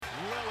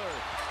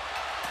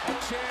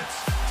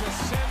chance to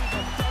send the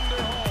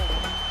Thunder home.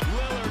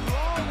 Lillard,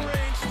 long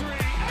range three,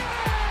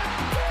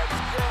 and it's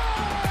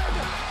good!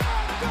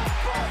 At the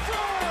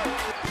buzzer!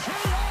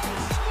 J.R.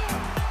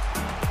 Smith!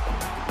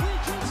 We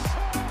just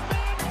saw a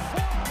man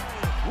fly!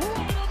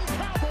 Right on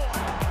Cowboy!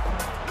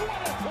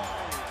 What a play!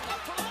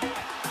 Up for the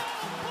layup!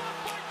 Oh, blocked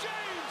by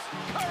James!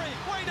 Curry,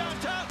 way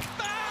downtown!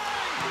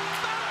 Bang!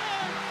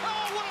 Bang!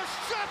 Oh, what a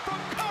shot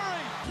from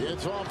Curry!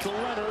 It's off to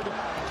Leonard,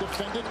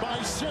 defended by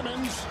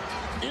Simmons.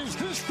 Is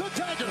this the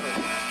dagger?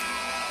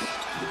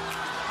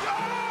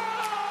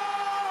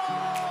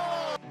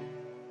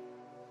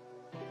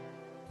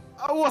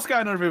 Oh, what's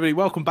going on, everybody?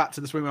 Welcome back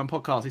to the Swingman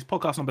Podcast. It's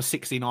podcast number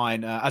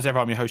 69. As ever,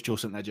 I'm your host,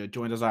 Jules St. Ledger,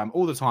 joined as I am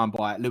all the time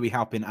by Louis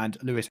Halpin and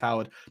Lewis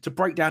Howard to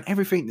break down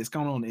everything that's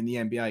gone on in the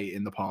NBA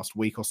in the past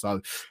week or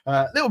so.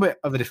 A little bit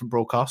of a different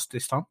broadcast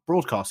this time.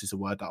 Broadcast is a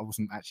word that I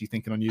wasn't actually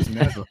thinking on using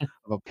there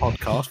of a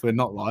podcast. We're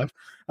not live.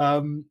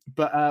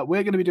 But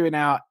we're going to be doing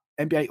our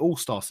NBA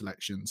All-Star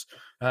selections.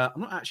 I'm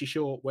not actually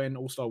sure when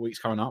All-Star Week's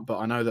coming up, but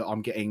I know that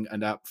I'm getting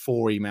about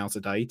 4 emails a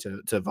day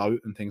to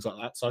vote and things like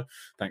that. So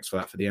thanks for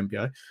that for the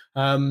NBA.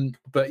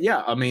 But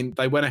yeah, I mean,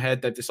 they went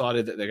ahead. They've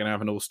decided that they're going to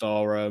have an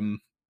All-Star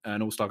game. I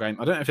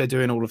don't know if they're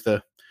doing all of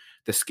the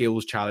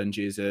skills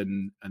challenges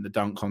and the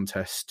dunk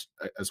contest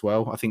as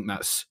well. I think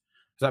has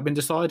that been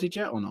decided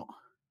yet or not?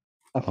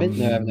 I think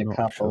they're having a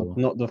couple, sure.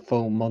 not the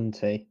full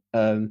Monty.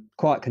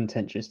 Quite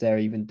contentious they're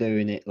even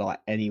doing it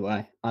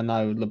anyway. I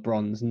know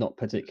LeBron's not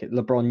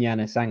particular. LeBron,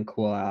 Giannis and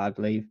Kawhi, I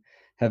believe,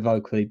 have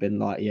vocally been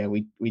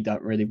we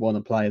don't really want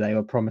to play. They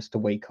were promised a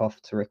week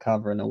off to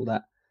recover and all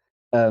that.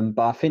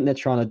 But I think they're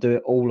trying to do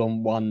it all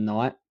on one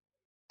night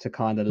to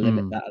kind of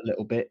limit that a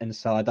little bit. And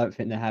so I don't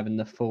think they're having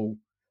the full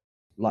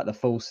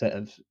set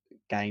of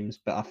games,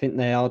 but I think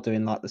they are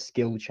doing the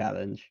skill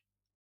challenge.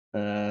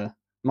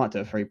 Might do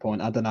a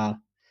 3-point. I don't know.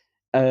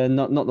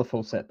 Not the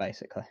full set,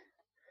 basically.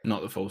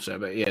 Not the full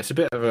set, but yeah, it's a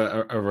bit of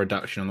a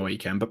reduction on the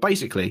weekend. But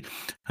basically,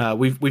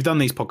 we've done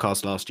these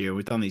podcasts last year.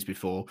 We've done these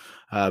before.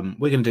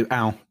 We're going to do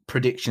our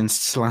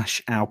predictions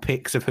 / our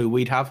picks of who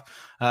we'd have.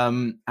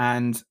 And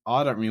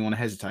I don't really want to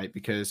hesitate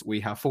because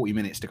we have 40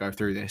 minutes to go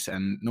through this.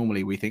 And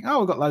normally we think,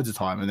 we've got loads of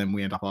time. And then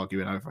we end up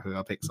arguing over who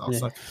our picks are.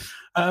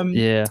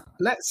 Yeah. So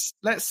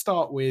let's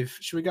start with,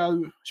 should we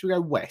go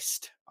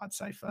west, I'd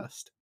say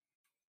first.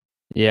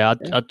 Yeah,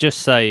 I'd just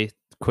say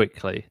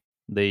quickly,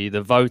 the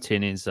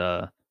voting is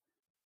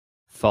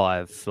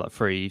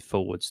 3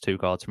 forwards, 2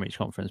 guards from each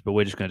conference, but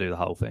we're just going to do the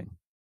whole thing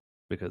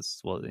because,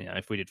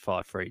 if we did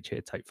 5 for each,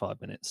 it'd take 5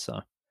 minutes.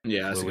 So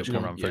yeah, we're just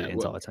going to run through the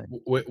entire team.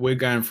 We're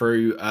going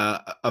through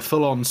a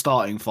full-on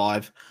starting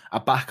 5, a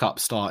backup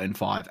starting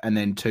 5, and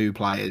then 2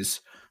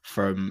 players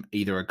from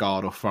either a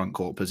guard or front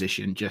court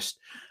position, just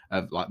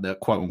the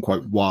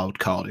quote-unquote wild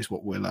card is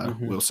what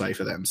we'll say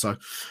for them. So,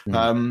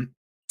 do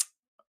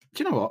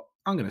you know what?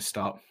 I'm going to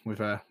start with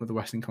the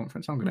Western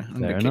Conference. I'm going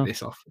to kick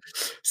this off.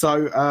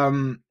 So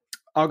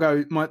I'll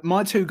go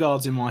my 2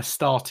 guards in my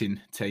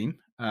starting team.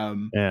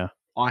 I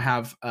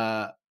have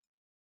the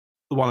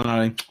one and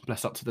only,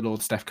 bless up to the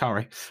Lord, Steph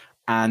Curry,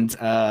 and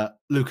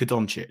Luka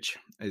Doncic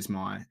is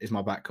my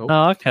backcourt.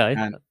 Oh, okay.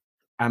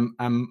 And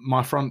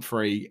my front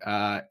 3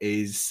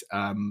 is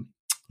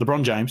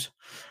LeBron James,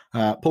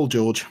 Paul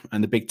George,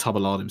 and the big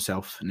tubbalard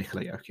himself,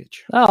 Nikola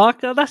Jokic. Oh,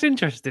 that's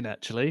interesting.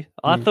 Actually,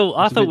 I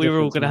thought we were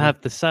all going to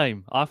have the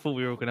same. I thought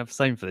we were all going to have the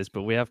same for this,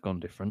 but we have gone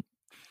different.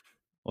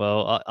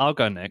 Well, I'll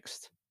go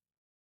next.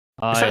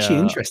 It's actually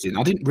interesting.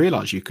 I didn't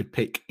realize you could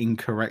pick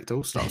incorrect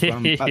All-Stars.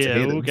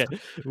 We'll get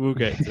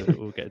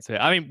to it.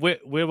 I mean,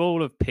 we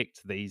all have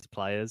picked these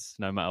players,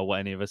 no matter what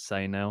any of us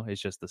say now.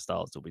 It's just the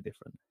starts will be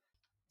different.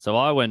 So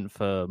I went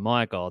for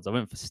my guards. I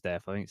went for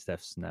Steph. I think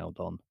Steph's nailed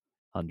on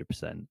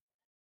 100%.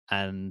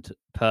 And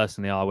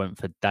personally, I went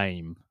for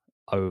Dame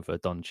over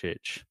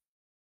Doncic,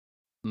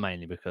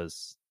 mainly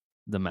because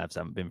the Mavs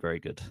haven't been very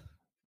good,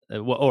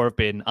 or have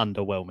been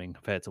underwhelming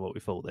compared to what we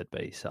thought they'd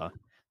be. So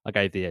I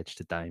gave the edge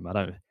to Dame. I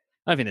don't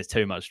think there's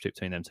too much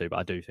between them two, but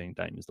I do think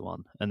Dame is the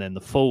one. And then the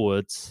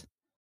forwards,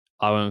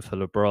 I went for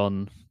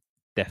LeBron,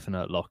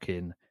 definite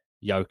lock-in,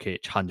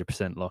 Jokic,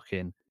 100%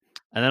 lock-in.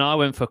 And then I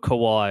went for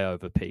Kawhi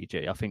over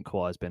PG. I think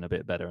Kawhi's been a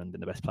bit better and been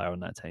the best player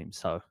on that team,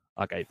 so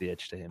I gave the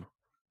edge to him.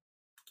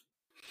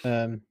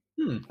 I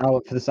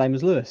went for the same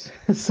as Lewis,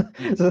 so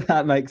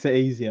that makes it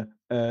easier.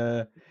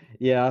 I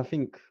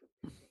think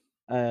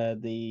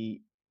the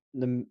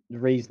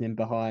reasoning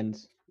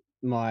behind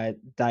my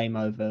Dame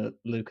over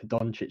Luka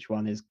Doncic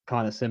one is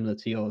kind of similar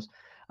to yours.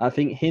 I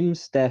think Dame,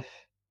 Steph,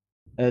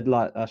 and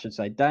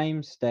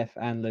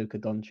Luka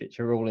Doncic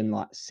are all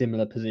in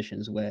similar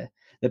positions where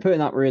they're putting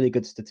up really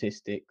good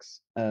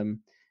statistics.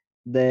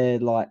 They're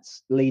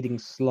leading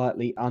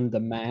slightly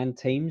undermanned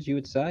teams, you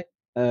would say.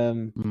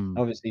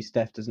 Obviously,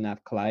 Steph doesn't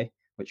have Clay,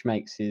 which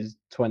makes his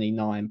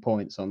 29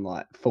 points on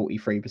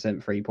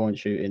 43% 3-point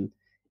shooting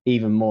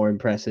even more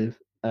impressive.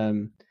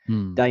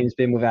 Dame's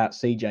been without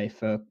CJ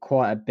for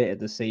quite a bit of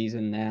the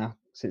season now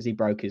since he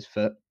broke his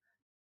foot,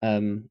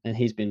 and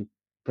he's been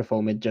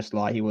performing just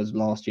like he was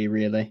last year,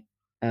 really.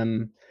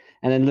 And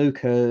then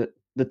Luka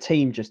the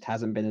team just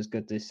hasn't been as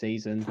good this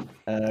season.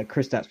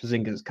 Kristaps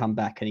Porzingis come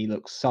back and he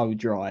looks so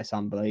dry, it's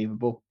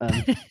unbelievable.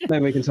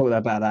 Maybe we can talk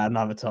about that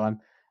another time.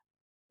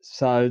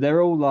 So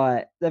they're all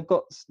like they've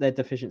got their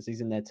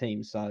deficiencies in their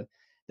team, so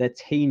their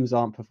teams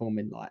aren't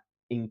performing like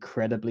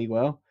incredibly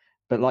well.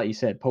 But like you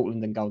said,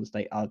 Portland and Golden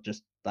State are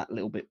just that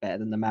little bit better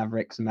than the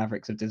Mavericks. The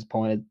Mavericks have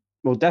disappointed.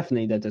 Well,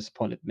 definitely they're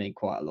disappointed me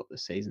quite a lot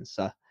this season.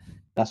 So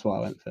that's why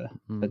I went for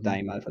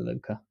Dame over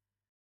Luka.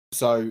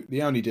 So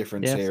the only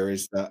difference here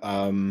is that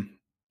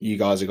you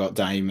guys have got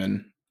Dame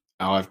and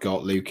I've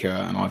got Luka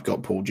and I've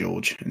got Paul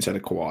George instead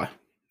of Kawhi.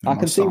 I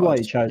can see why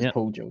you chose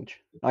Paul George.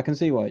 I can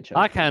see why you chose.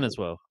 I can as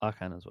well.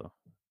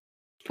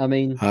 I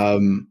mean,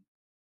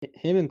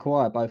 him and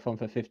Kawhi are both on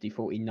for 50,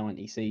 40,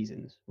 90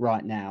 seasons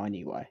right now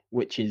anyway,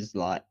 which is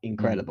like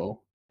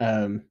incredible.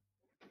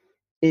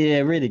 Yeah,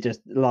 really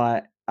just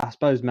like, I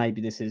suppose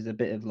maybe this is a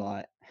bit of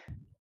like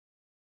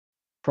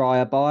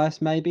prior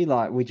bias, maybe.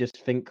 Like we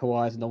just think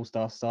Kawhi is an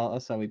all-star starter,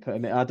 so we put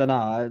him in. I don't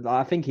know.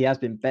 I think he has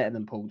been better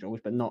than Paul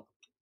George, but not.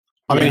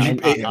 I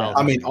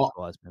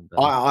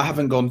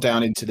haven't gone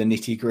down into the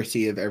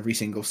nitty-gritty of every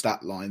single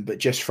stat line, but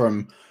just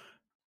from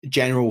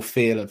general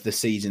feel of the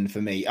season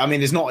for me, I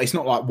mean, it's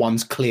not like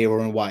one's clear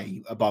and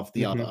away above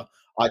the other.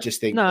 I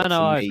just think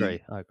I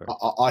agree.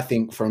 I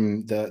think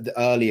from the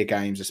earlier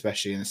games,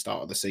 especially in the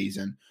start of the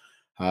season,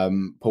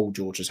 Paul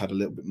George has had a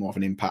little bit more of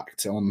an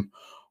impact on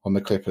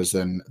the Clippers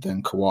than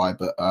Kawhi,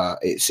 but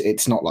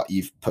it's not like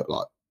you've put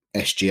like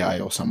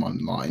SGA or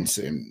someone lines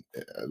him.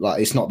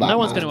 Like it's not that. No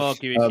one's going to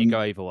argue if you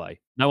go either way.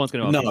 No one's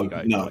going to argue if you go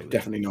either way. No,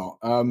 definitely not.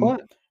 I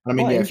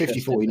mean, yeah, 50,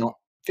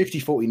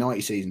 40,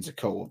 90 seasons are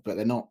cool, but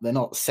they're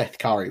not Seth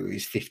Curry with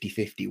his 50,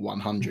 50,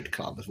 100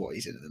 club is what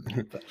he's in at the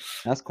minute. But,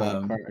 that's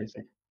quite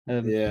crazy.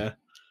 Yeah.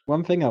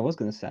 One thing I was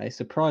going to say,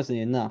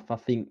 surprisingly enough, I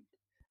think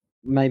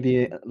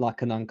maybe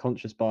like an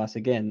unconscious bias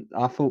again.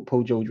 I thought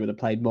Paul George would have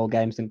played more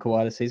games than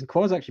Kawhi this season.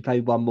 Kawhi's actually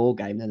played one more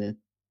game than him.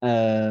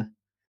 I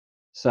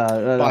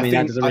mean,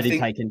 that doesn't really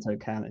take into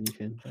account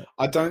anything. But.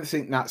 I don't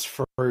think that's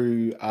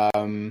through.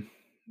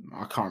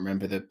 I can't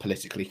remember the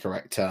politically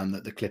correct term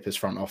that the Clippers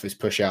front office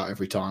push out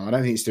every time. I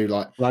don't think it's through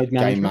like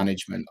game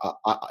management.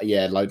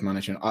 Load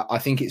management. I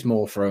think it's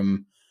more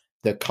from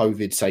the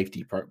COVID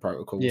safety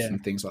protocols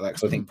and things like that.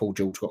 Because I think Paul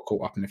George got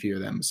caught up in a few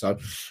of them. So,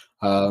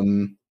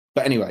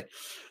 but anyway,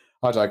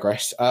 I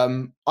digress.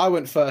 I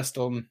went first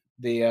on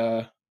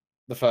the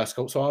first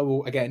call, so I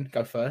will again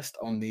go first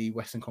on the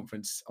Western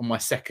Conference on my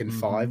second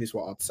five is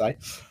what I'd say.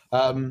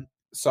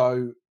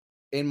 So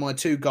in my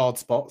two guard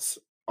spots,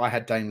 I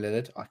had Dame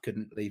Lillard. I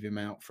couldn't leave him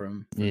out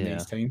from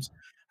these teams.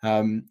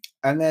 And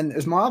then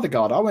as my other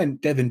guard, I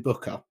went Devin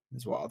Booker,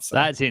 is what I'd say.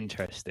 That's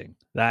interesting.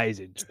 That is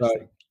interesting.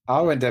 So I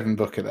went Devin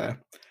Booker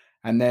there.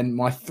 And then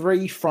my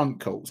three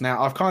front calls.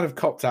 Now, I've kind of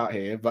copped out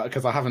here, but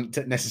because I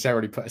haven't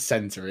necessarily put a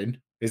center in.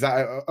 Is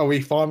that, are we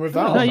fine with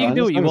that? No, you can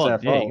do what you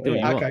want. Yeah, you can do what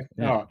you want. Okay,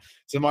 all right.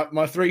 So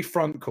my three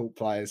front court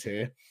players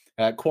here.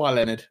 Kawhi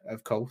Leonard,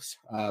 of course.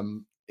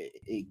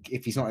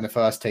 If he's not in the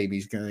first team,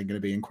 he's going to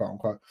be in quote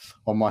unquote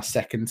on my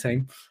second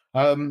team.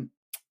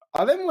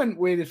 I then went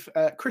with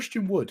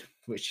Christian Wood,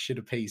 which should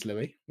appease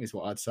Louis, is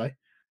what I'd say.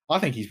 I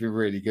think he's been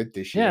really good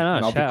this year. Yeah,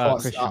 no, shout out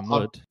Christian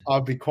Wood.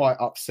 I'd be quite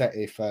upset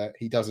if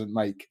he doesn't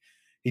make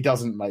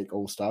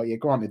All-Star. Yeah,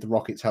 granted the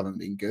Rockets haven't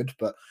been good,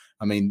 but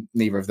I mean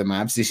neither of the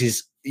Mavs. This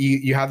is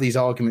you have these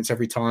arguments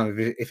every time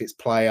if it's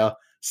player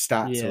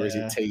stats or is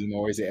it team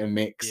or is it a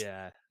mix.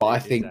 Yeah, but I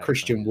think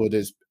Christian Wood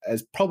has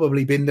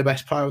probably been the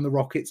best player on the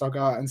Rockets. I'll go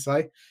out and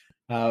say.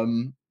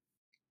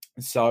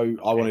 So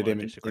I wanted him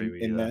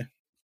in there.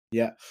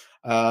 Yeah,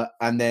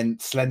 and then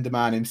Slender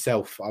Man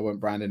himself. I went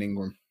Brandon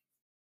Ingram.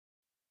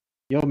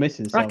 You're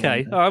missing someone.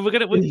 Okay, all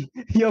right.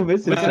 You're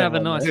missing. We're gonna have a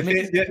nice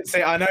mix.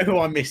 See, I know who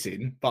I'm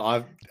missing,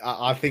 but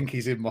I think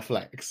he's in my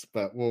flex.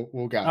 But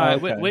we'll go. All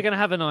right, we're gonna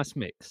have a nice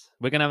mix.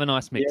 We're gonna have a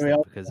nice mix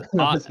because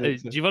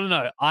do you want to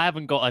know? I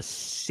haven't got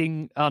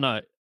a Oh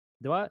no,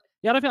 do I?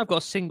 Yeah, I don't think I've got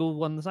a single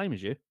one the same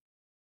as you.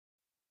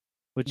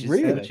 Which is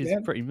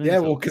pretty mental. Yeah,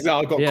 well, because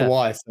I got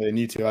Kawhi, so and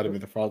you two had him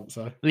in the front.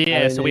 So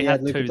so we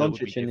had two.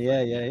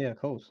 Yeah, of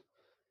course.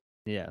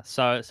 Yeah,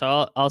 so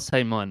I'll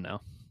say mine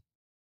now.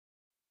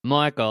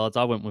 My guards,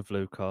 I went with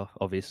Luka,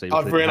 obviously.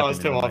 I've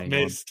realised who I've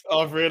missed.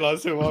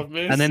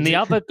 And then the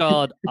other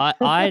guard,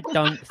 I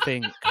don't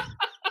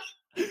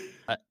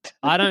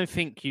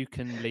think you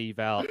can leave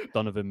out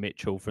Donovan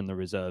Mitchell from the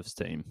reserves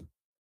team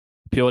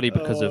purely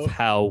because of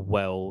how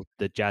well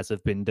the Jazz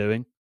have been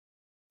doing.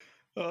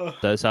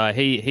 So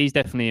he's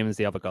definitely him as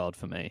the other guard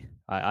for me.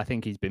 I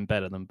think he's been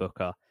better than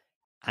Booker,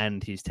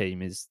 and his team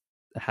has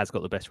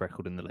got the best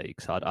record in the league.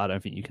 So I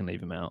don't think you can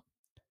leave him out.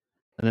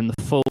 And then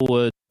the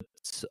forwards,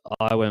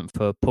 I went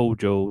for Paul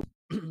George.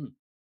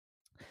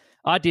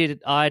 I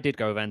did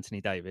go with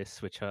Anthony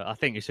Davis, which I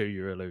think is who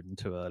you were alluding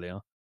to earlier,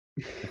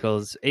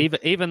 because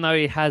even though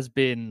he has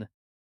been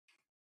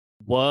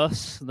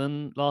worse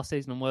than last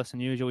season and worse than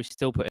usual, he's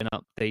still putting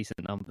up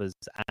decent numbers,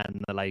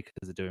 and the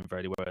Lakers are doing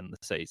very well in the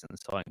season,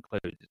 so I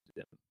included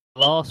him.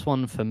 Last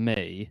one for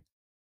me,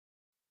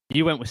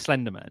 you went with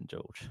Slenderman,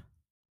 George.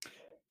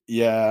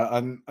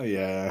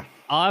 Yeah.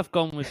 I've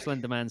gone with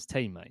Slenderman's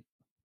teammate.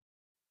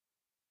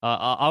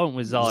 I went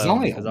with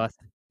Zion because I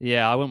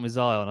went with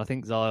Zion. I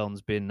think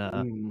Zion's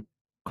been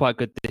quite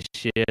good this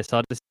year,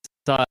 so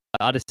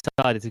I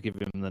decided to give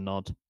him the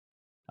nod.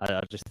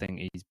 I just think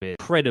he's been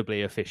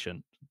incredibly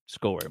efficient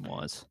scoring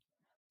wise,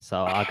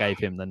 so I gave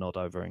him the nod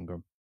over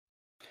Ingram.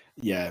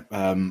 Yeah,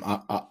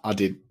 I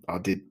did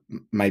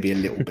maybe a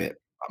little bit.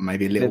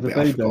 Maybe a little bit.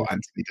 I boo-boo. forgot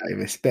Anthony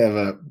Davis. Bit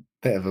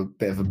of a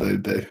boo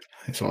boo.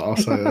 That's what I'll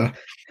say there.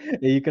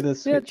 Are you going to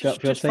switch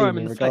up your just throw him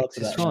team in in the regard flex.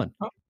 to It's that? fine.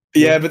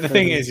 Yeah, but the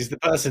thing is the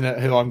person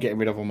who I'm getting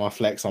rid of on my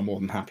flex, I'm more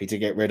than happy to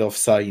get rid of.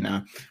 So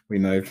we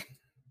move.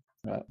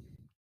 Right.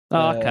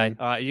 Oh, okay.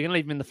 All right. You're gonna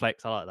leave him in the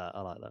flex. I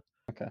like that.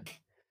 Okay.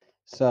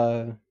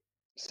 So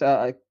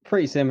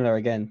pretty similar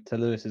again to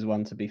Lewis's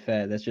one. To be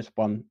fair, there's just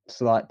one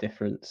slight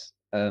difference.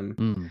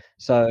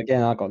 So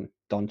again, I got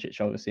Doncic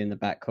obviously in the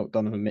backcourt.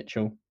 Donovan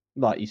Mitchell,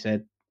 like you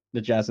said,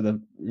 the Jazz are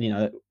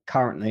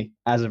currently,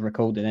 as of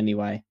recording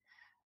anyway,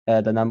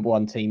 the number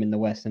one team in the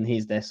West, and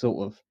he's their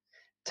sort of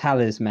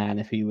talisman,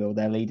 if you will,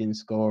 their leading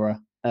scorer.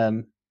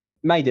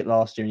 Made it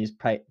last year, and he's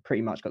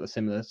pretty much got the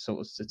similar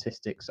sort of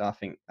statistics. So I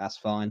think that's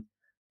fine.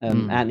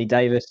 Anthony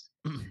Davis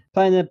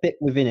playing a bit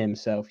within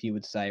himself, you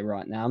would say,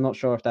 right now. I'm not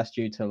sure if that's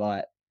due to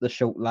like the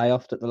short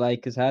layoff that the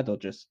Lakers had, or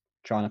just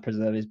trying to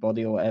preserve his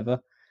body or whatever.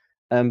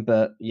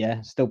 But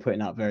yeah, still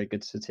putting up very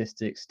good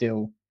statistics.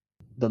 Still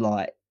the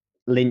like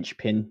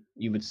linchpin,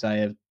 you would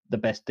say, of the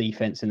best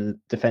defense in the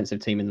defensive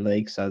team in the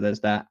league. So there's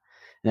that.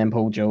 And then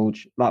Paul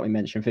George, like we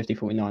mentioned,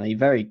 50-40-90.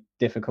 Very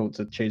difficult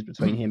to choose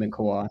between him and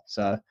Kawhi.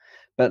 So,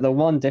 but the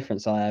one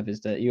difference I have is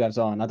that you have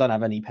Zion. I don't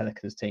have any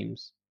Pelicans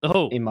teams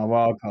in my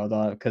wild card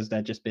because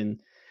they've been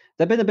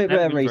a bit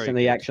better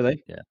recently,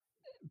 actually. Yeah.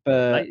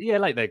 But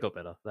like they got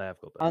better. They have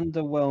got better.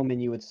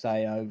 Underwhelming, you would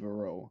say,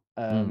 overall.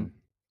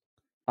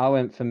 I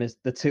went for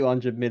the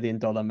 $200 million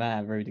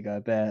man, Rudy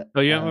Gobert.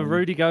 Oh, you went with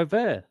Rudy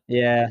Gobert?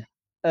 Yeah.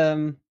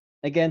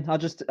 Again,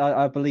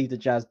 I believe the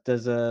Jazz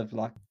deserve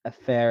like a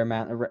fair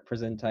amount of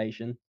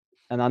representation,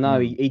 and I know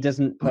he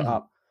doesn't put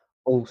up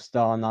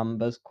all-star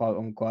numbers, quote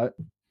unquote,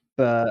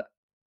 but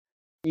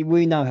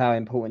we know how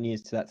important he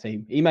is to that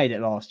team. He made it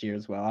last year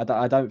as well.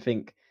 I don't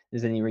think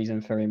there's any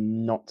reason for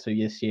him not to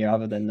this year,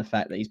 other than the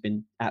fact that he's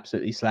been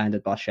absolutely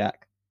slandered by Shaq.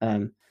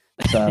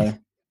 So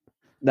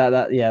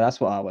that's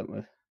what I went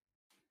with.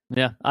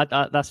 Yeah,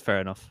 that's fair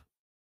enough.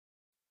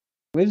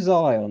 With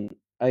Zion,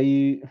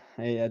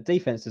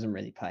 defense doesn't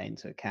really play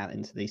into account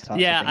into these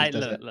types of things,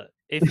 does it? Look,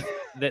 if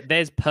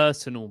there's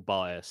personal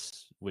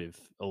bias with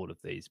all of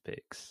these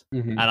picks,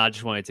 and I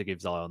just wanted to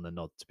give Zion the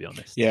nod, to be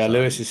honest. Yeah, so,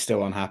 Lewis is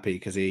still unhappy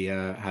because he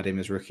had him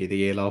as rookie of the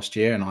year last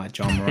year, and I had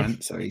John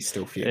Morant, so he's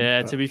still fuming.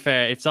 Yeah, to be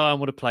fair, if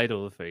Zion would have played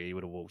all the three, he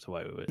would have walked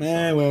away with it.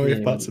 Yeah, well,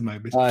 if buts and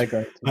maybes. I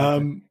agree.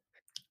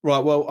 Right,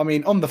 well, I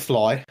mean, on the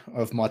fly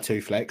of my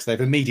two flex,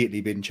 they've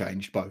immediately been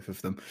changed, both of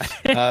them.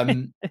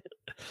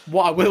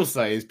 What I will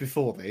say is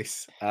before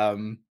this,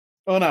 I'll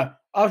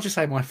just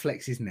say my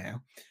flex is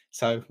now.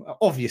 So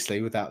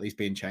obviously, without these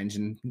being changed,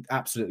 and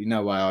absolutely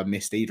no way I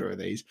missed either of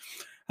these.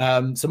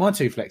 So my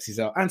two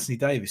flexes are Anthony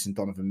Davis and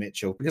Donovan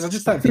Mitchell, because I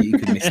just don't think you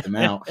can miss them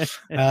out.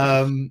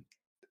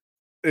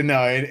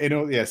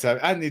 So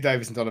Anthony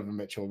Davis and Donovan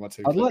Mitchell are my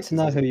two. I'd like to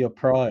know who your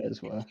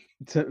priors were.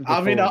 I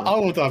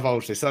will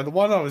divulge this. So the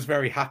one I was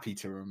very happy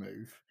to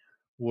remove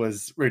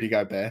was Rudy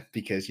Gobert,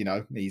 because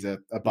he's a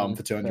bum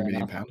for £200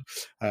 million.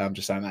 I'm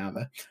just saying that out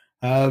there.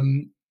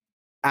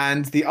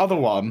 And the other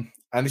one,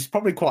 and it's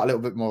probably quite a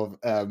little bit more,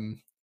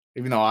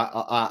 even though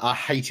I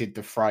hated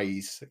the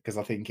phrase, because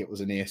I think it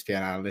was an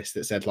ESPN analyst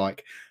that said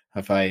like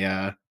of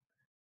a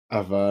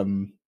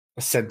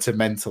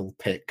sentimental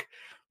pick,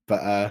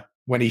 but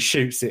when he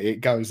shoots it, it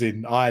goes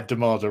in. I had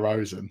DeMar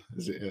DeRozan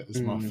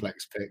as my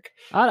flex pick.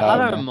 I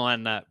don't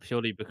mind that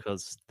purely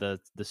because the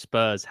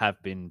Spurs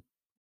have been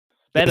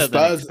better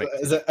Spurs, than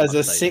expected. As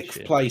a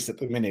sixth place at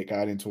the minute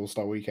going into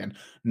All-Star weekend,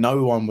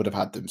 no one would have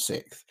had them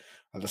sixth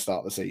at the start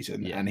of the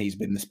season, and he's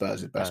been the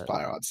Spurs' best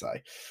player, I'd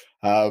say.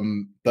 I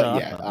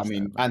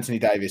mean, Anthony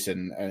Davis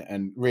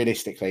and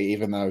realistically,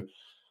 even though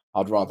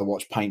I'd rather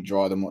watch paint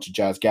dry than watch a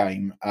Jazz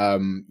game,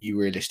 you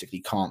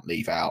realistically can't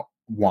leave out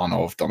one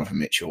of Donovan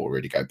Mitchell or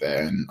Rudy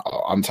Gobert, and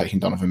I'm taking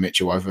Donovan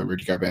Mitchell over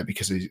Rudy Gobert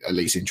because he's at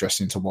least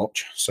interesting to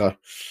watch. So,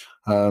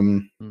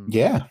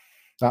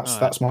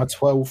 that's my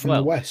 12 from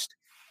the West.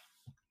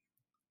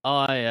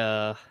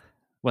 I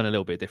went a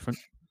little bit different,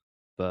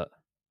 but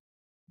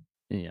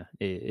yeah,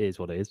 it is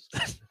what it is.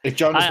 If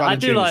Jonas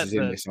Valanciunas is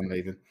in this, I'm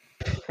leaving.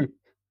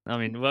 I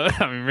mean,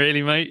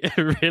 really, mate,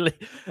 really.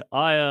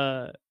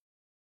 I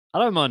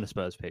don't mind the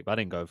Spurs pick, but I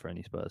didn't go for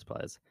any Spurs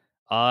players.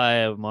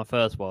 My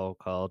first wild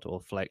card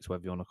or flex,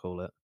 whatever you want to call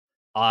it,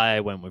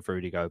 I went with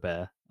Rudy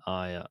Gobert.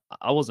 I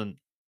wasn't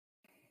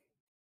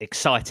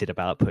excited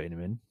about putting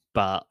him in,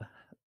 but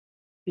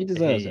he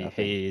deserves it.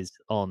 He is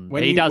on.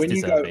 He does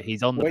deserve it.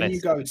 He's on the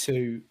best.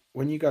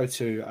 When you go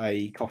to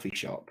a coffee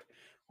shop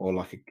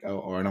or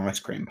or an ice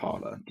cream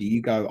parlor, do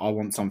you go, I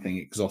want something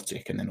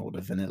exotic, and then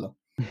order vanilla?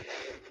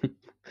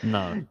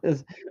 No.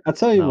 I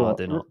tell you what,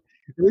 I do not.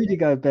 Rudy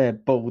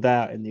Gobert balled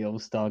out in the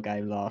All-Star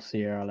game last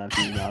year. I'll have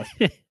you know.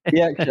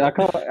 Yeah,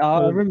 actually,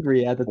 I remember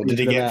he had a Or did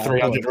he decent get amount of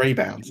 300 points.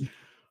 rebounds?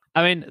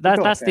 I mean, got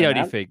a that's the fair only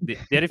amount. thing. The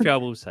only thing I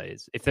will say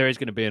is, if there is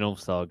going to be an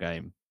All-Star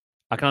game,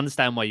 I can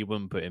understand why you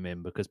wouldn't put him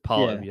in, because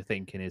part of Yeah. your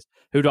thinking is,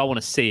 who do I want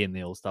to see in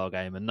the All-Star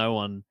game? And no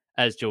one,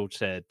 as George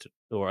said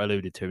or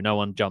alluded to, no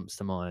one jumps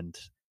to mind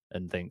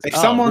and thinks, If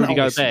someone, Rudy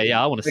honestly, Gobert,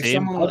 yeah, I want to if see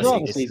him. someone, I'd honestly,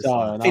 rather this see is like,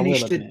 Zion. I will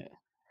finished admit.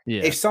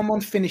 Yeah, If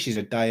someone finishes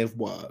a day of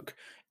work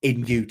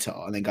in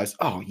Utah and then goes,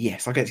 "Oh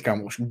yes, I get to go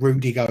and watch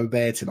Rudy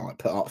Gobert tonight,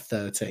 put up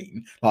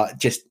 13," like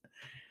just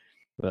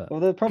but Well,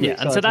 they're probably Yeah,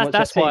 and excited so to watch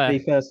that's that team why- be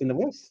first in the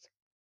West.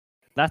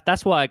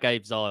 that's why I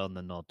gave Zion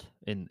the nod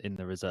in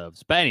the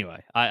reserves. But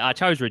anyway, I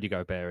chose Rudy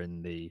Gobert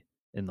in the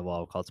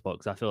wild card spot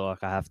because I feel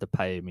like I have to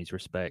pay him his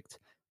respect.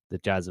 The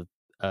Jazz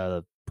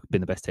have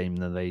been the best team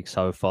in the league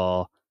so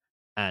far,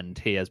 and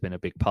he has been a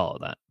big part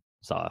of that.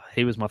 So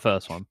he was my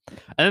first one.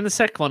 And then the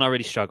second one, I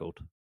really struggled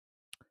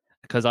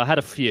because I had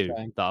a few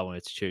Same. that I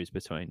wanted to choose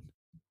between.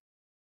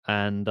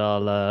 And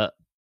I'll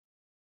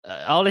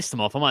list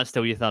them off. I might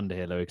steal your thunder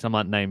here, Louis, because I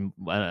might name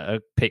a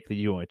pick that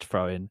you wanted to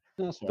throw in.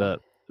 That's right.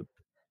 But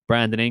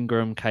Brandon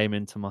Ingram came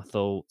into my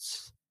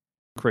thoughts.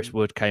 Chris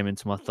Wood came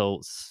into my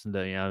thoughts.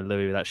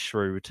 Louis, that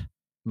shrewd,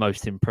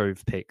 most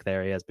improved pick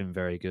there. He has been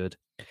very good.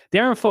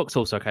 De'Aaron Fox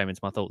also came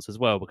into my thoughts as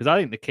well, because I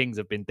think the Kings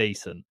have been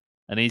decent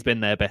and he's been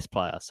their best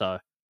player. So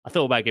I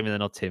thought about giving the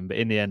nod to him, but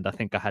in the end, I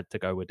think I had to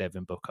go with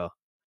Devin Booker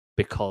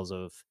because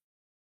of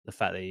the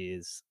fact that he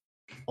is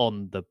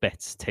on the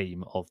best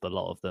team of the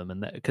lot of them,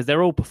 and because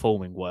they're all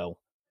performing well.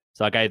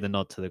 So I gave the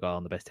nod to the guy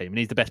on the best team, and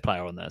he's the best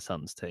player on their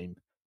Suns team.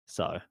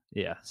 So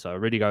yeah, so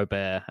Rudy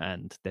Gobert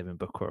and Devin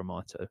Booker are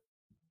my two.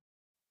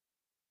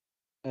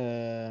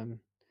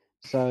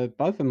 So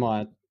both of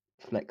my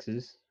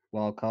flexes,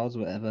 wild cards,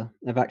 whatever,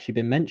 have actually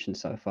been mentioned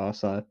so far.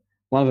 So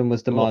one of them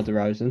was DeMar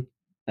DeRozan.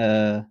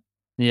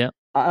 Yeah.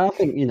 I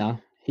think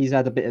he's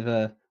had a bit of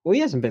a. Well, he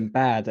hasn't been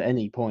bad at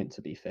any point,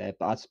 to be fair.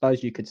 But I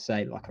suppose you could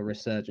say like a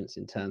resurgence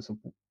in terms of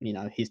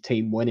his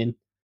team winning.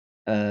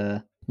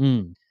 He's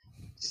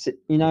not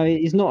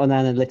an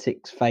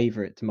analytics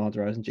favorite, DeMar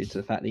DeRozan, due to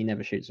the fact that he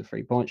never shoots a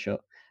 3-point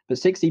shot. But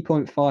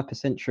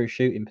 60.5% true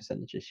shooting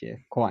percentage this year,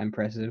 quite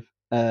impressive.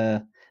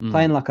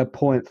 Playing like a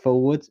point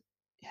forward,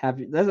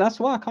 that's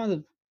why I kind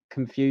of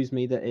confused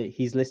me that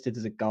he's listed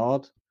as a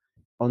guard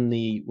on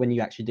when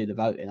you actually do the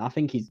voting. I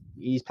think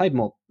he's played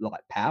more like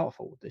power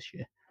forward this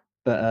year.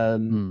 But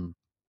in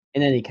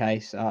any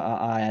case,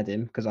 I add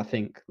him because I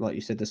think, like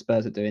you said, the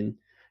Spurs are doing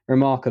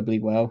remarkably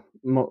well,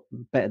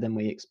 better than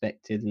we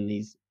expected, and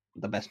he's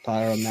the best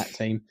player on that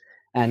team.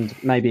 And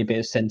maybe a bit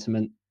of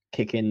sentiment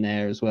kick in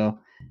there as well.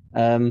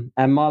 And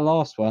my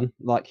last one,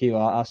 like you,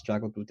 I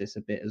struggled with this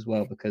a bit as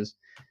well, because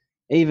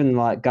even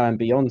like going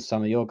beyond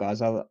some of your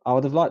guys, I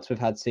would have liked to have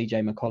had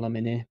CJ McCollum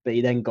in here, but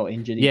he then got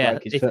injured. He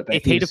broke his foot. But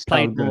if he'd have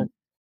played more,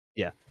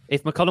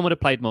 if McCollum would have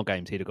played more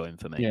games, he'd have got in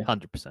for me,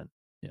 100%.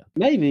 Yeah,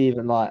 maybe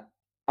even like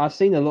I've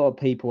seen a lot of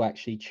people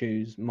actually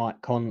choose Mike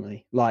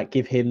Conley, like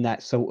give him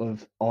that sort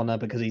of honor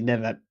because he's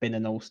never been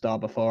an All-Star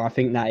before. I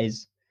think that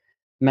is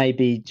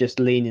maybe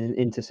just leaning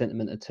into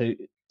sentiment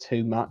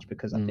too much,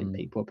 because I think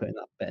people are putting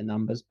up better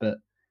numbers.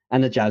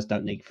 And the Jazz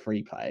don't need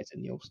 3 players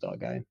in the All-Star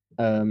game.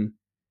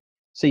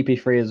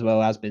 CP3 as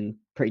well has been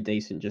pretty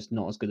decent, just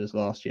not as good as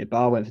last year.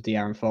 But I went for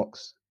De'Aaron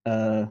Fox.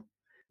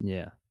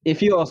 Yeah.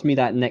 If you ask me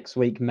that next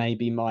week,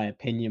 maybe my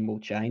opinion will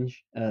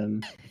change.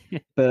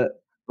 But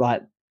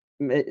like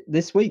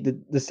this week,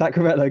 the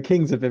Sacramento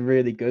Kings have been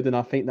really good, and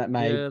I think that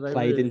may have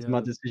played into my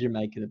decision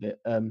making a bit.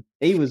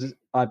 He was,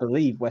 I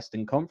believe,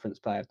 Western Conference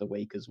Player of the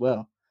Week as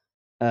well.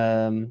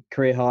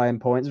 Career high in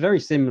points, very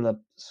similar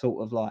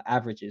sort of like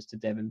averages to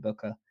Devin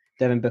Booker.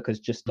 Devin Booker's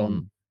just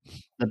on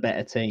the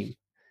better team.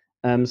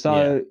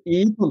 So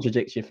you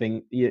contradict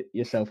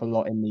yourself a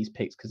lot in these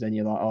picks, because then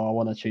you're like, oh, I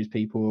want to choose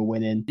people who are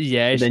winning.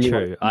 Yeah, it's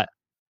true.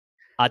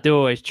 I do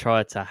always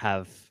try to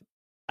have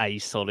a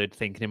solid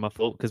thinking in my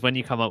thought, because when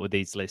you come up with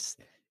these lists,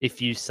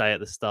 if you say at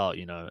the start,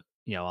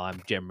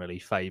 I'm generally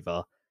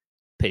favour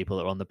people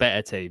that are on the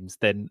better teams,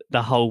 then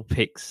the whole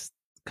picks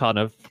kind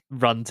of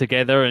run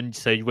together, and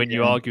so when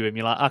you argue him,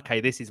 you're like,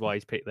 okay, this is why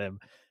he's picked them.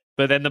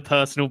 But then the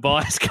personal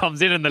bias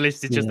comes in, and the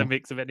list is just a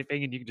mix of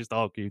anything, and you can just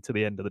argue to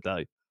the end of the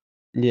day.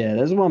 Yeah,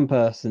 there's one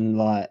person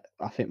like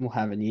I think we'll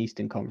have in the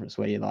Eastern Conference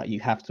where you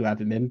have to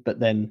have him in, but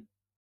then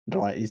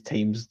like his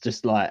team's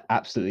just like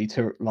absolutely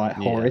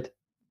horrid.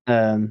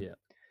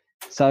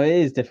 So it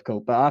is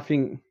difficult, but I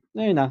think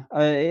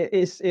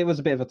it was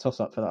a bit of a toss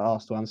up for the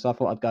last one, so I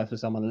thought I'd go for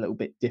someone a little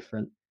bit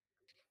different.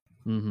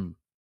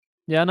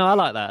 Yeah, no, I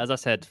like that. As I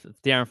said,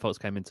 De'Aaron Fox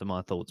came into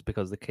my thoughts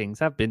because the Kings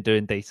have been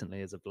doing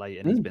decently as of late,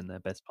 and he's been their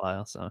best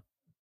player. So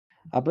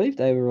I believe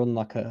they were on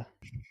like a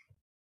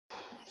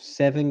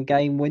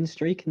 7-game win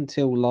streak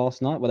until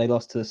last night, where they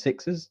lost to the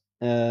Sixers.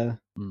 But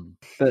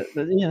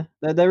yeah,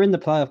 they're in the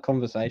playoff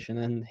conversation,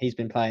 and he's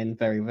been playing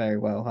very, very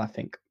well, I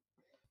think.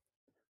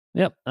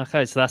 Yep.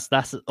 Okay, so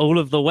that's all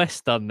of the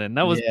West done then.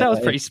 That was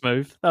pretty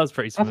smooth. That was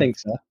pretty smooth. I think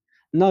so.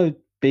 No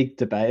big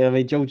debate. I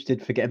mean, George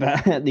did forget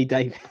about Anthony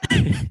Davis.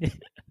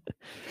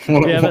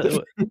 Yeah,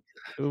 but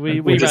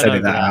we We'll just ran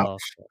edit over that out.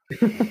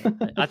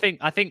 that.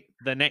 I think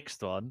the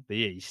next one, the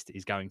East,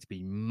 is going to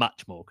be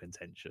much more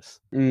contentious.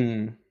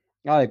 I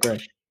agree.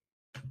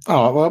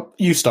 All right, well,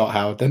 you start,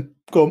 Howard, then.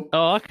 Go on.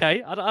 Oh,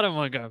 okay. I don't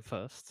mind going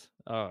first.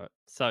 All right.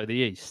 So the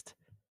East.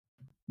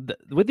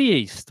 With the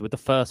East, with the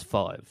first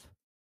 5,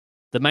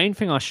 the main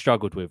thing I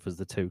struggled with was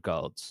the 2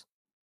 guards.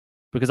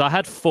 Because I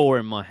had 4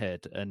 in my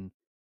head, and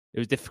it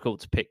was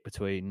difficult to pick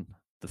between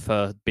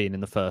being in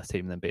the first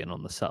team and then being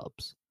on the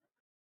subs.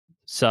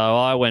 So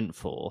I went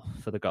for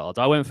the guards.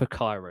 I went for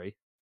Kyrie.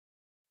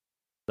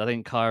 I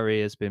think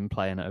Kyrie has been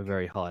playing at a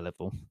very high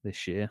level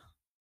this year.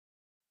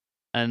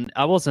 And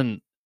I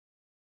wasn't...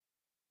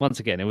 Once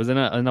again, it was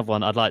another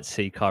one. I'd like to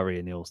see Kyrie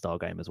in the All-Star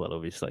game as well,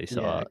 obviously.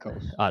 So Yeah, of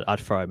course. I'd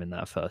throw him in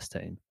that first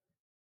team.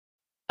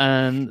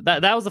 And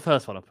that was the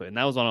first one I put in.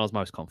 That was one I was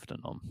most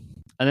confident on.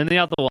 And then the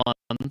other one,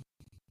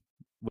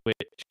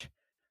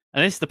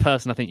 and this is the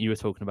person I think you were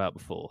talking about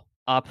before.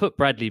 I put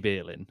Bradley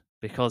Beal in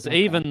because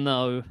even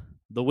though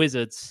the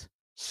Wizards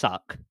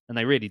suck, and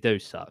they really do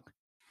suck,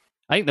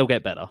 I think they'll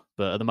get better,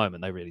 but at the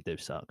moment they really do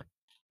suck.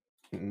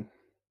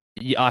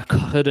 Yeah, I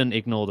couldn't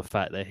ignore the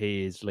fact that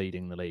he is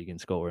leading the league in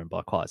scoring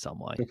by quite some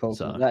way.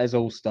 So that is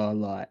all-star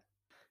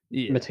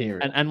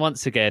material. And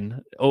once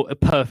again, a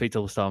perfect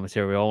all-star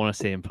material. I want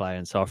to see him play,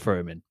 and so I threw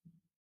him in.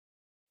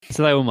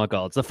 So they were my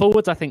guards. The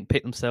forwards, I think,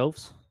 picked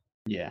themselves.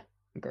 Yeah,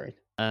 agreed.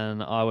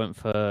 And I went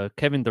for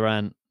Kevin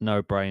Durant,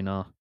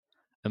 no-brainer.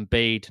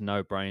 Embiid,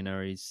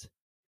 no-brainer. He's,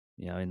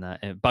 in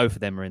that. Both of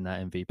them are in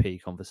that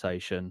MVP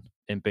conversation.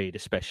 Embiid,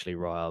 especially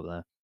right up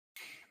there.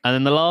 And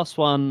then the last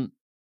one,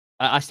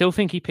 I still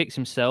think he picks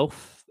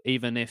himself,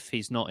 even if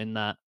he's not in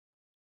that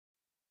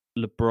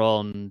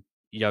LeBron,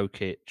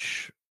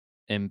 Jokic,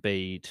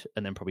 Embiid,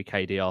 and then probably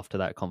KD after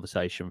that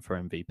conversation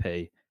for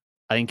MVP.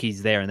 I think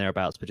he's there and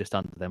thereabouts, but just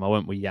under them. I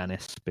went with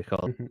Giannis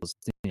because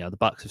the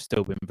Bucks have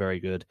still been very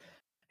good.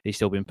 He's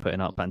still been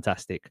putting up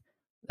fantastic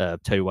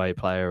two-way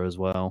player as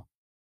well.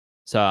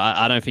 So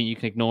I don't think you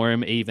can ignore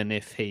him, even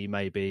if he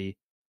may be.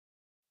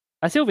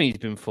 I still think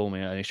he's been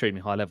performing at an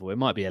extremely high level. It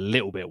might be a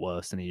little bit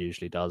worse than he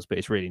usually does, but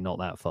it's really not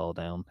that far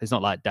down. It's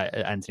not like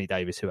Anthony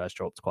Davis, who has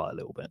dropped quite a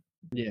little bit.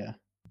 Yeah.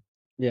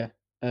 Yeah.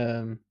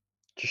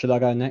 Should I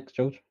go next,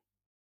 George?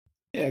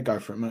 Yeah, go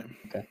for it, mate.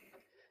 Okay.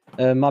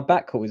 My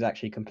backcourt is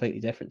actually completely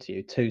different to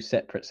you. 2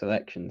 separate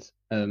selections.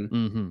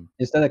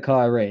 Instead of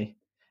Kyrie,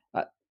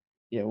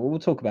 we'll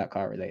talk about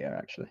Kyrie later,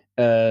 actually.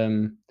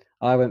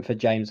 I went for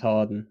James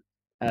Harden.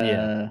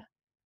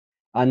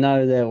 I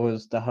know there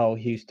was the whole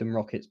Houston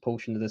Rockets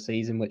portion of the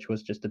season, which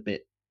was just a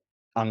bit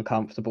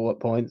uncomfortable at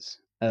points.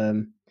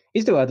 He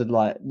still had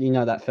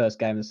that first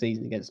game of the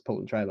season against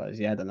Portland Trailblazers.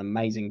 He had an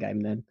amazing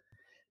game then.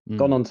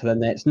 Gone on to the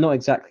Nets, not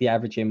exactly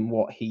averaging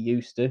what he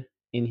used to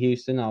in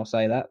Houston, I'll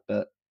say that,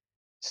 but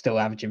still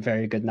averaging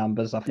very good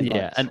numbers. I think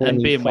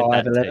and being with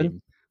that 11.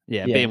 Team.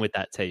 Being with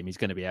that team, he's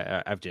going to be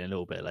averaging a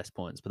little bit less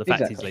points. But the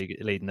fact he's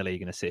leading the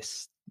league in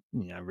assists,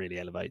 really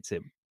elevates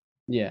him.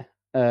 Yeah.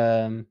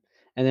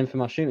 And then for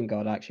my shooting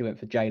guard, I actually went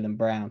for Jaylen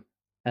Brown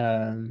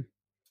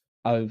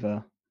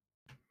over.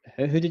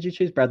 Who did you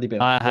choose? Bradley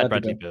Beal. I had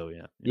Bradley Beal.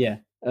 Yeah.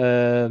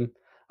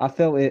 I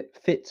felt it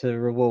fit to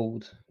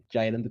reward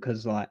Jaylen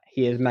because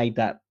he has made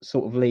that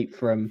sort of leap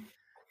from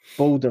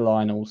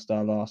borderline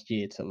all-star last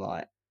year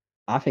to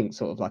I think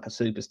sort of like a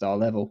superstar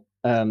level.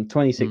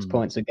 26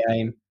 points a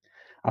game.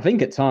 I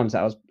think at times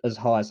that was as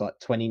high as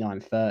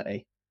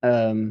 29-30.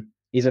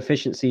 His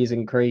efficiency has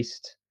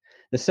increased.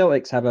 The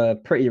Celtics have a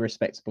pretty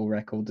respectable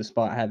record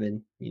despite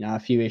having, a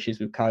few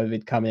issues with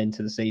COVID coming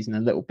into the season a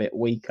little bit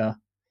weaker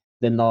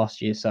than last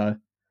year. So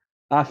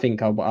I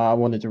think I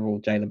wanted to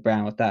rule Jaylen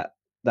Brown with that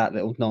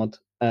little nod.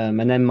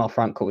 And then my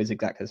front court is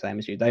exactly the same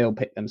as you. They all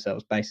pick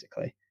themselves,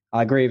 basically.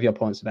 I agree with your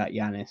points about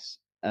Giannis.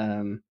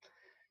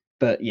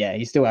 But yeah,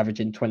 he's still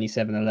averaging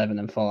 27, 11,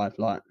 and 5.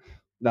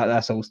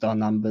 That's all-star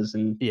numbers,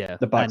 and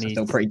the Bucks are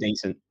still pretty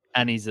decent.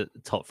 And he's a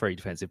top 3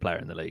 defensive player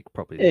in the league,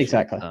 probably.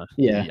 Exactly.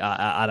 Year. So,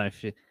 I don't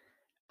feel...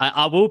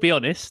 I will be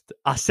honest.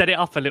 I set it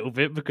up a little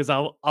bit because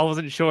I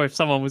wasn't sure if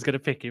someone was going to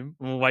pick him.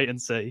 We'll wait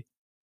and see.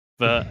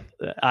 But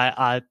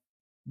I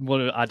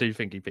do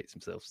think he picks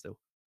himself still.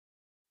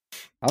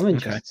 I'm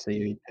interested to see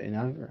who he's putting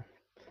over.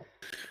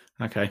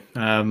 Okay.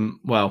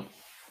 Well,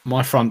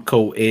 my front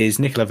court is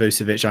Nikola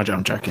Vucevic.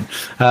 I'm joking.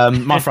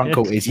 My front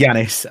court is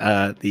Giannis,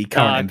 the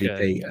current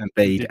MVP,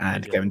 Embiid,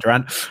 and Kevin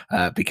Durant,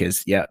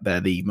 because they're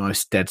the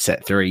most dead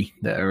set 3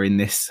 that are in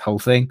this whole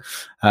thing.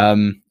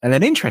 And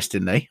then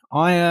interestingly,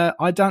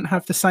 I don't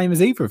have the same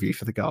as either of you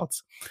for the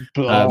guards. Is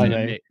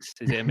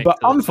it a mix? But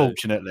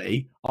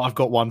unfortunately, I've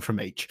got one from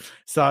each.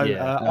 So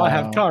I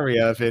have Kyrie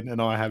Irving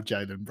and I have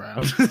Jaylen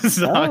Brown.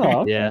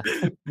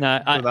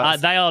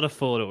 They are the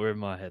 4 that were in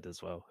my head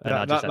as well.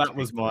 That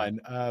was mine.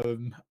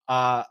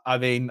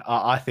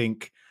 I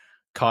think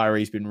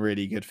Kyrie's been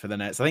really good for the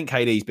Nets. I think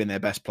KD's been their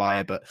best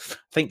player, but I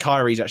think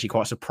Kyrie's actually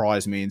quite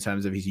surprised me in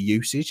terms of his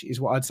usage,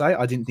 is what I'd say.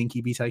 I didn't think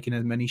he'd be taking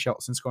as many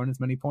shots and scoring as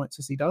many points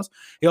as he does.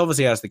 He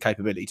obviously has the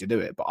capability to do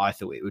it, but I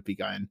thought it would be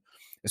going,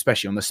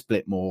 especially on the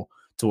split, more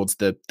towards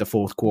the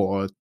fourth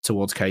quarter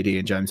towards KD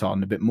and James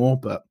Harden a bit more,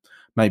 but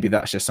maybe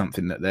that's just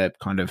something that they're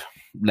kind of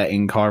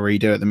letting Kyrie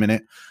do at the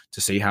minute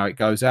to see how it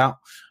goes out.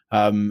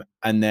 And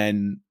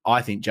then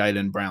I think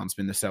Jaylen Brown's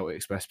been the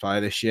Celtics' best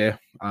player this year.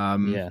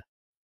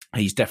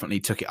 He's definitely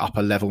took it up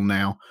a level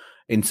now,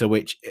 into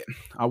which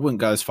I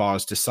wouldn't go as far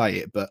as to say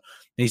it, but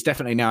he's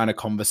definitely now in a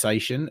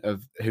conversation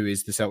of who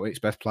is the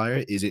Celtics' best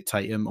player. Is it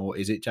Tatum or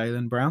is it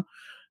Jaylen Brown?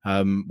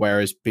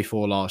 Whereas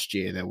before last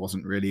year, there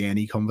wasn't really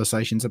any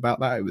conversations about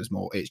that. It was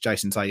more, it's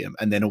Jason Tatum.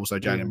 And then also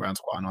Jaylen Brown's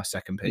quite a nice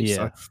second piece.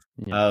 Yeah.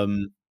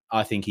 So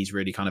I think he's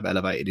really kind of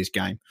elevated his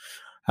game.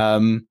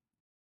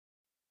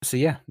 So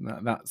yeah,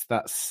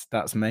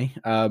 that's me.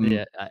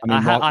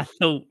 I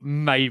thought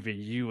maybe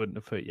you wouldn't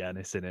have put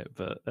Giannis in it,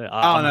 but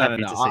I'm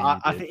happy to see you I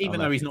did. think even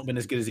though he's not been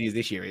as good as he is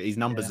this year, his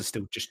numbers are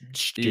still just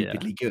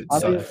stupidly good. I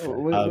So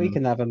think we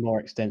can have a more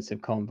extensive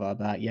convo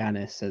about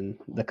Giannis and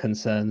the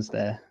concerns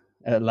there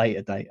at a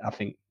later date. I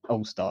think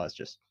All-Star is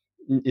just,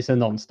 it's a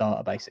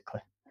non-starter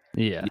basically.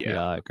 Yeah,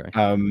 I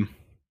agree.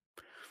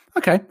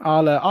 Okay,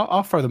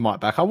 I'll throw the mic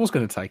back. I was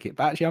going to take it,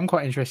 but actually, I'm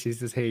quite interested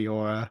to hear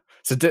your.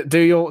 So do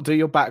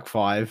your back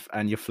five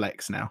and your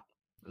flex now,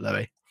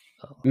 Louis.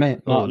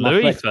 Louis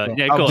flex first. got-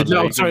 Yeah, go on,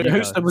 Louis, sorry, you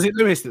go. was it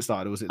Lewis that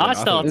started? Or was it? I Lewis?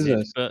 started,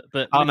 Lewis. but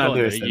Oh, no, go on,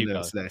 Lewis Louis, then, you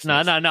Lewis, go. Lewis, No,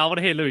 Lewis. I want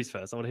to hear Louis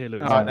first. I want to hear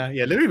Louis.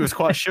 Yeah, Louis was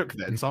quite shook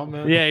then. So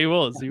I'm. Yeah, he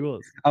was.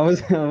 I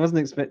wasn't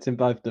expecting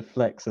both the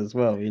flex as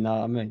well. You know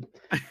what I mean?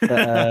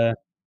 But,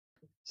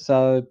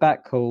 so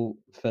backcourt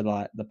for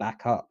like the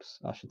backups,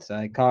 I should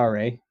say.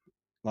 Kyrie,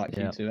 like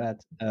you two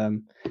had.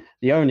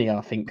 The only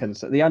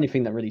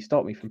thing that really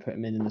stopped me from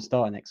putting him in the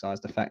starting exercise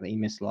is the fact that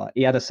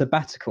he had a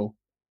sabbatical.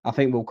 I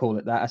think we'll call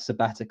it that, a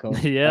sabbatical.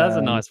 Yeah, that's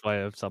a nice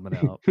way of summing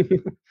it up.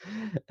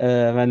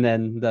 And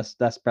then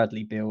that's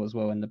Bradley Beal as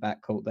well in the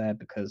backcourt there,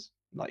 because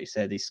like you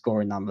said, his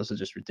scoring numbers are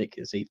just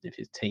ridiculous, even if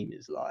his team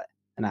is like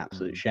an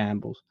absolute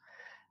shambles.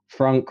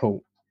 Front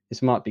court,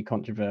 this might be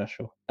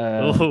controversial.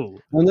 Oh,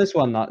 Well, this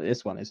one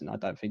isn't. I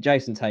don't think.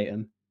 Jason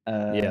Tatum.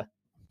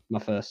 My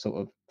first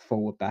sort of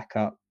forward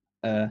backup.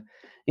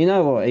 You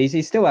know what?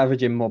 He's still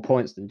averaging more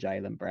points than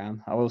Jaylen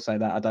Brown. I will say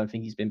that. I don't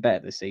think he's been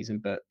better this season,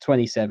 but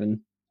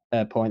 27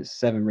 points,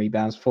 7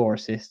 rebounds, 4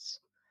 assists.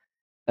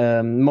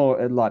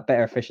 More like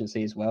better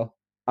efficiency as well.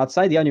 I'd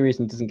say the only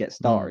reason he doesn't get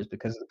starter is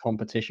because of the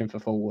competition for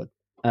forward.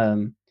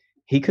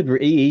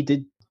 He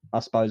did, I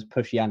suppose,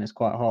 push Giannis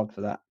quite hard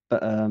for that.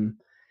 But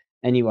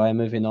anyway,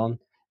 moving on.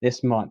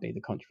 This might be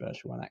the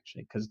controversial one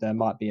actually, because there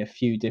might be a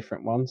few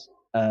different ones.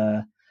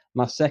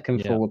 My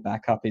second forward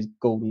backup is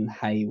Gordon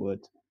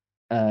Hayward.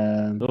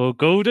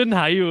 Gordon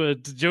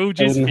Hayward.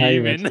 George is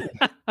fuming.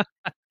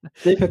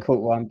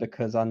 Difficult one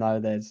because I know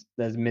there's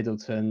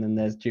Middleton and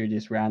there's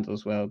Julius Randle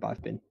as well.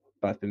 Both been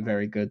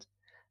very good.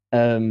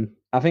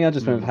 I think I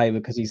just went with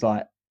Hayward because he's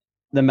like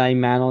the main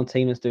man on the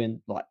team that's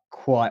doing like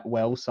quite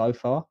well so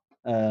far.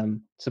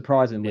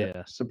 Surprisingly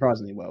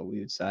well, we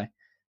would say.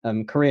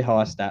 Career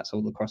high stats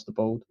all across the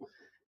board.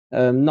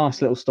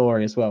 Nice little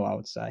story as well, I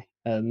would say.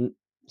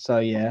 So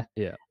yeah.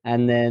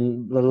 And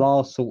then the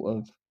last sort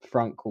of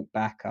front court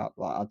backup,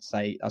 like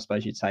I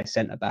suppose you'd say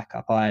centre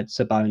backup. I had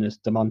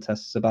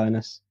Domantas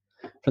Sabonis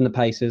from the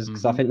Pacers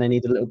because I think they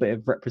need a little bit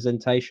of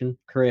representation.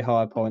 Career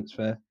high points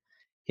for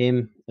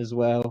him as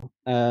well.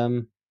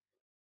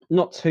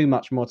 Not too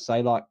much more to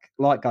say. Like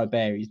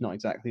Gobert, he's not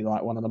exactly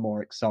like one of the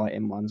more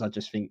exciting ones. I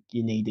just think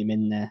you need him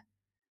in there.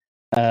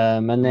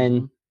 And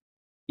then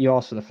you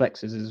asked for the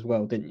flexes as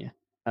well, didn't you?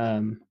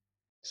 Round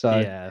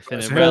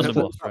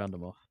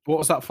them off. What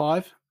was that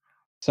 5?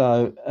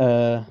 So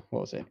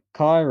what was it?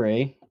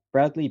 Kyrie,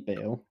 Bradley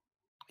Beal,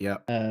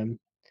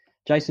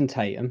 Jason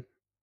Tatum,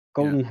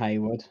 Gordon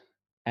Hayward,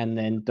 and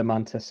then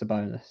Domantas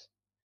Sabonis.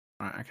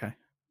 Right, okay.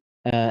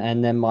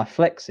 And then my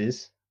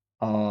flexes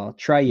are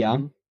Trae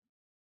Young,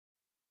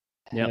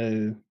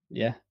 who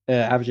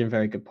averaging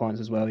very good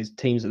points as well. His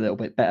team's a little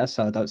bit better,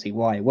 so I don't see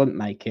why he wouldn't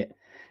make it.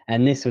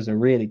 And this was a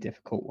really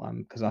difficult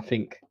one because I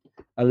think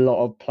a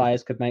lot of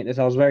players could make this.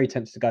 I was very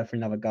tempted to go for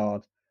another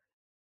guard.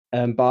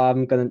 But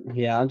I'm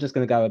just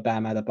gonna go with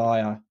Bam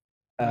Adebayo.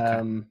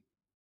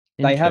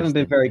 They haven't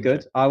been very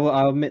good.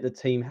 I'll admit the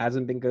team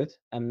hasn't been good.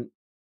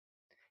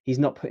 He's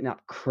not putting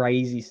up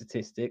crazy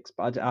statistics,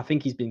 but I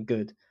think he's been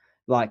good.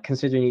 Like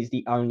considering he's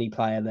the only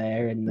player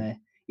there and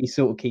he's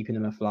sort of keeping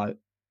them afloat.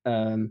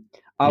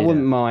 I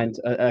wouldn't mind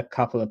a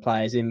couple of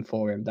players in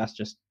for him. That's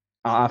just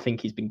I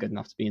think he's been good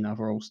enough to be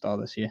another All-Star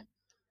this year.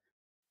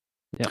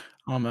 Yeah,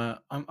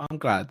 I'm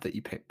glad that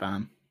you picked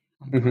Bam.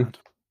 I'm glad.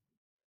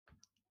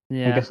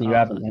 Yeah, I'm guessing you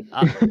haven't.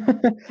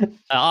 Then.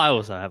 I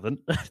also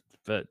haven't.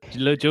 But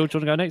George, do you want to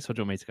go next, or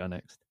do you want me to go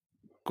next?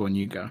 Go on,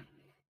 you go.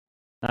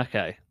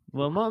 Okay.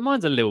 Well,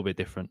 mine's a little bit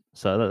different,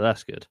 so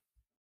that's good.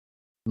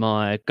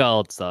 My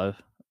guards, though,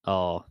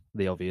 are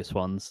the obvious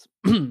ones.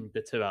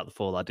 The 2 out of the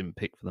 4 that I didn't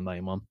pick for the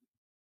main one.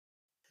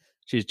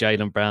 She's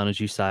Jaylen Brown, as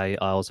you say.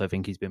 I also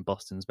think he's been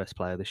Boston's best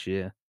player this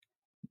year,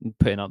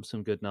 putting up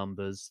some good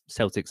numbers.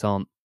 Celtics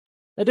aren't.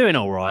 They're doing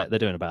all right. They're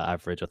doing about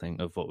average, I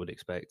think, of what we'd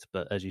expect.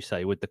 But as you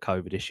say, with the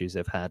COVID issues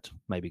they've had,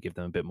 maybe give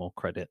them a bit more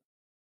credit.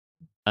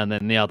 And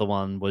then the other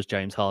one was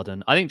James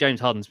Harden. I think James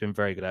Harden's been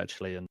very good,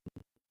 actually. And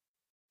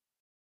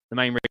the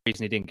main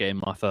reason he didn't get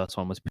in my first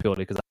one was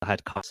purely because I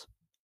had cuts.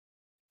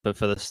 But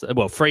for the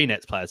 3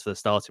 Nets players for the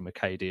starting with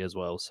KD as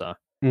well. So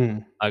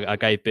I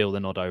gave Bill the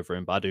nod over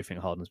him, but I do think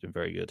Harden's been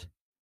very good.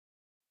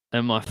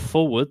 And my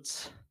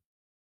forwards,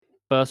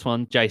 first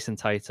one, Jason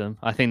Tatum.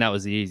 I think that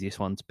was the easiest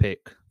one to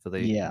pick for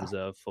the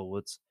reserve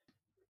forwards.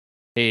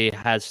 He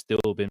has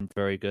still been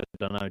very good.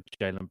 I know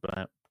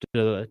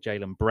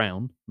Jaylen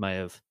Brown may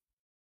have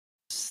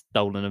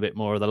stolen a bit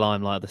more of the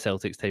limelight of the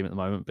Celtics team at the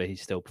moment, but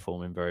he's still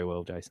performing very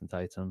well, Jason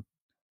Tatum.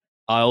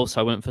 I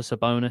also went for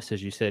Sabonis.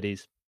 As you said,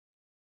 he's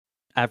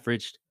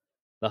averaged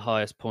the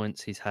highest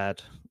points he's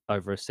had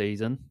over a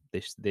season,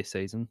 this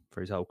season,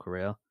 for his whole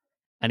career.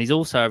 And he's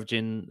also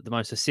averaging the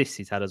most assists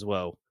he's had as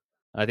well.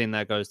 I think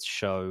that goes to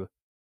show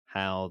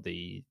how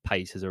the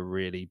Pacers are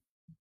really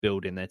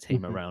building their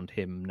team around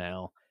him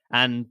now.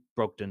 And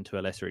Brogdon to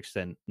a lesser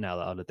extent now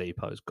that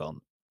Oladipo's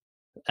gone.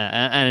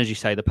 And as you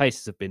say, the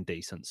Pacers have been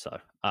decent, so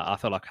I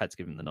felt like I had to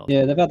give him the nod.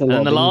 Yeah, they've had a lot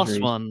of the last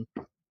injuries. one,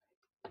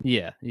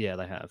 they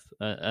have.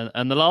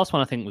 And the last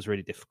one I think was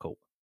really difficult.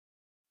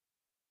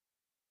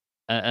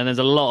 And there's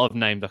a lot of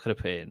names I could have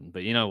put in,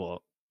 but you know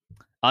what?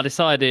 I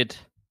decided,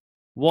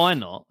 why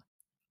not?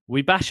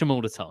 We bash them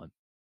all the time.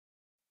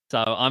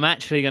 So I'm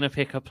actually going to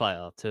pick a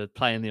player to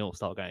play in the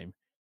All-Star game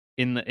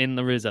in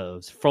the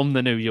reserves from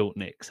the New York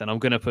Knicks, and I'm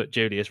going to put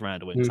Julius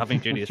Randle in, because I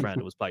think Julius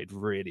Randle has played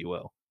really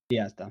well. He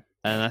has done.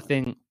 And I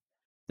think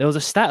there was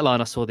a stat line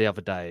I saw the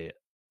other day.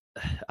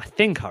 I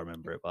think I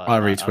remember it. But I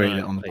retweeted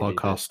it on the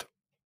podcast.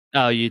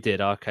 Oh, you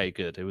did? Okay,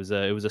 good. It was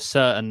a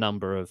certain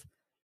number of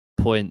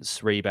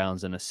points,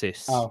 rebounds, and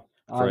assists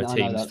for a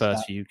team's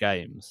first few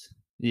games.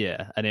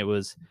 Yeah, and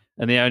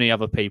the only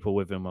other people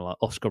with him were like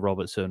Oscar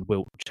Robertson,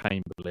 Wilt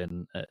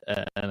Chamberlain,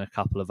 and a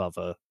couple of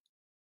other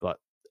like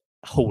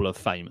Hall of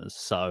Famers.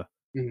 So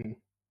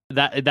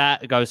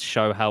that goes to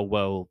show how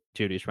well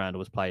Julius Randle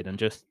was played. And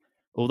just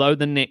although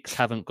the Knicks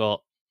haven't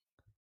got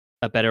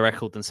a better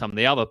record than some of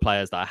the other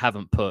players that I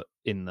haven't put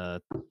in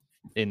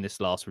this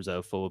last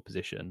reserve forward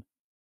position,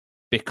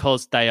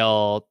 because they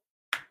are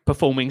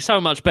performing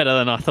so much better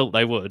than I thought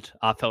they would,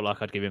 I felt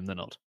like I'd give him the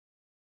nod.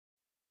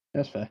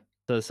 That's fair.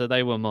 So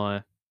they were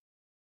my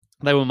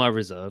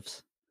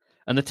reserves.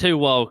 And the 2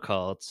 wild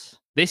cards,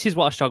 this is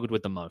what I struggled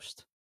with the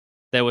most.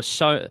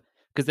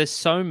 Because there's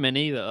so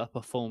many that are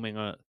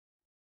performing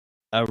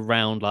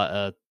around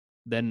like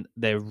then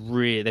they're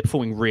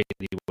performing really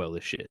well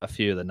this year. A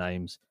few of the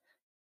names: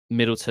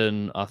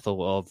 Middleton, I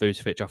thought of;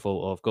 Vucevic, I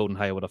thought of; Gordon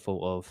Hayward, I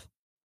thought of;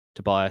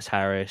 Tobias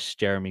Harris,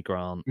 Jeremy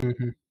Grant.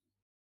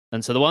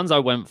 And so the ones I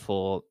went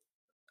for,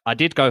 I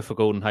did go for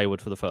Gordon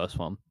Hayward for the first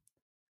one.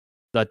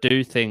 I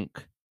do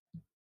think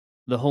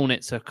the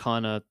Hornets are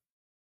kind of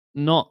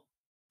not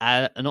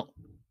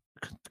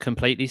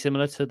completely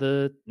similar to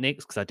the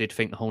Knicks, because I did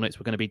think the Hornets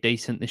were going to be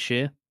decent this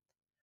year,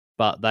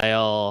 but they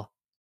are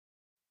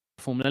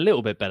performing a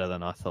little bit better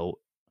than I thought.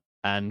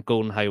 And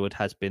Gordon Hayward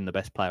has been the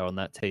best player on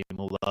that team,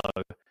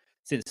 although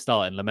since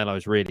starting,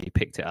 LaMelo's really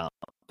picked it up.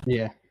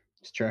 Yeah,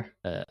 it's true.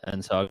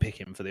 And so I pick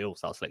him for the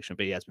All-Star selection,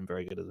 but he has been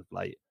very good as of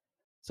late.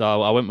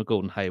 So I went with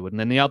Gordon Hayward. And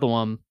then the other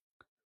one,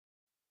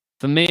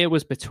 for me, it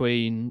was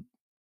between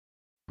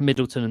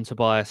Middleton and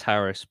Tobias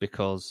Harris,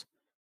 because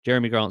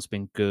Jeremy Grant's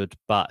been good,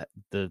 but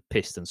the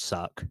Pistons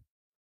suck.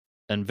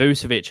 And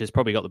Vucevic has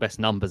probably got the best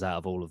numbers out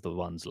of all of the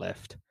ones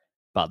left.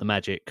 But the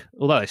Magic,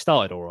 although they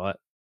started all right,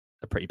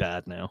 are pretty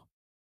bad now.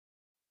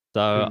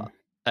 So,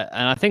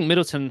 and I think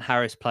Middleton and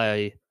Harris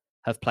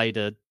have played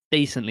a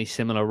decently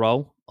similar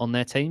role on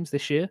their teams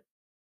this year.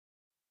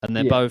 And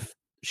they're both,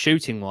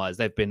 shooting-wise,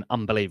 they've been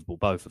unbelievable,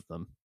 both of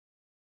them.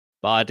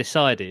 But I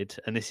decided,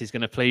 and this is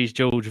going to please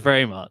George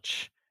very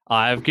much,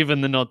 I have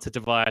given the nod to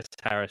Tobias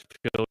Harris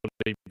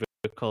purely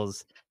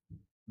because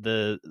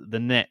the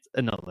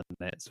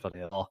Nets,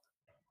 funny, are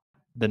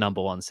the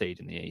number 1 seed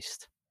in the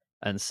East.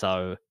 And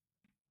so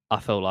I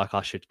felt like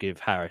I should give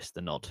Harris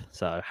the nod.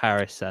 So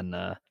Harris and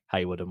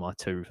Hayward are my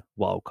 2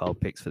 wildcard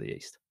picks for the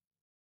East.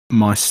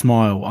 My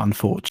smile,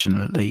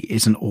 unfortunately,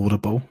 isn't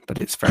audible,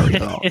 but it's very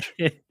large.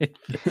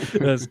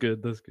 That's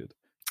good. That's good.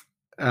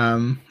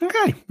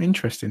 Okay,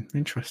 interesting.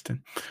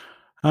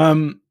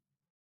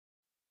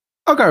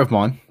 I'll go with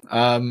mine.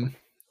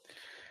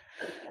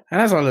 And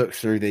as I look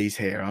through these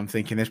here, I'm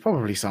thinking there's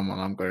probably someone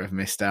I'm going to have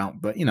missed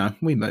out, but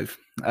we move.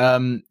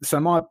 So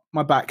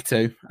my back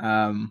 2,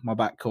 my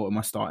backcourt and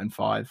my starting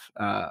 5,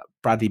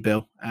 Bradley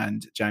Beal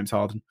and James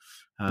Harden.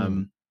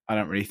 I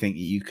don't really think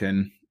you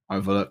can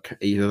overlook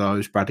either of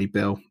those. Bradley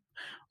Beal,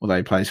 although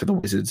he plays for the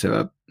Wizards, who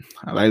are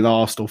they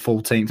last or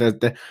 14th?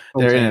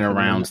 They're in and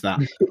around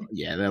that.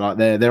 Yeah,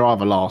 they're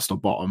either last or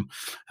bottom.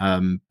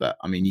 But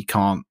I mean, you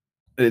can't.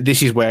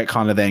 This is where it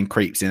kind of then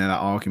creeps into that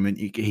argument.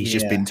 He's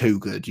just been too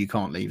good. You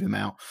can't leave him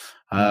out.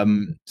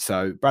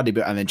 So Bradley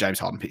Beal, and then James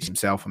Harden picks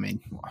himself. I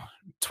mean,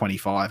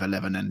 25,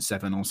 11, and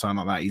 7 or something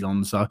like that he's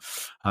on. So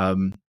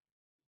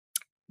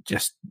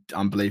just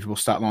unbelievable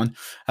stat line.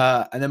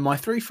 And then my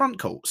 3 front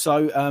court.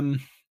 So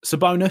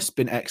Sabonis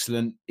been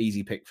excellent,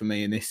 easy pick for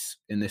me in this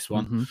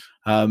one.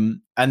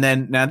 Mhm. And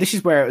then now this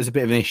is where it was a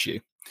bit of an issue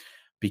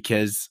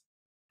because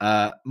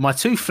my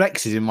two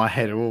flexes in my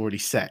head are already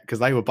set because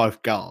they were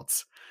both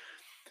guards.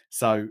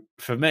 So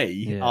for me,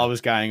 Yeah. I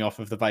was going off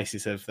of the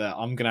basis of that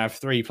I'm going to have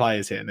 3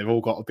 players here and they've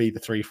all got to be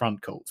the 3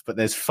 front courts, but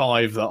there's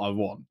 5 that I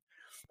want.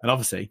 And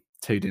obviously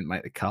 2 didn't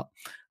make the cut.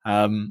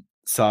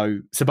 So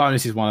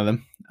Sabonis is one of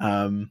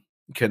them.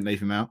 Couldn't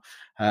leave him out.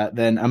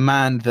 Then a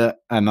man that,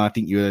 and I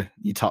think you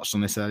touched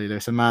on this earlier,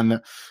 Lewis, a man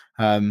that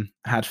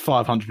had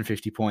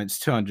 550 points,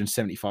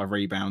 275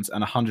 rebounds,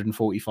 and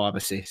 145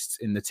 assists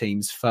in the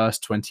team's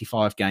first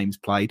 25 games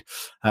played.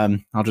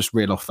 I'll just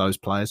reel off those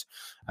players.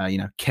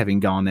 Kevin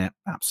Garnett,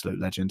 absolute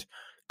legend.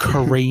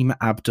 Kareem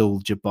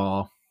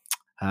Abdul-Jabbar,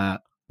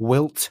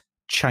 Wilt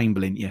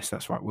Chamberlain. Yes,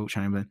 that's right, Wilt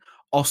Chamberlain.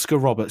 Oscar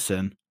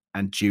Robertson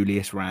and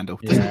Julius Randle.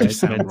 Doesn't it just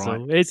sound right?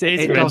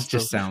 It does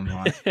just sound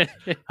right.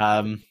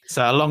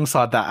 So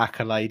alongside that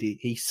accolade,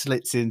 he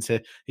slots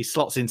into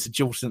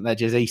George St.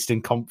 Ledger's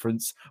Eastern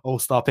Conference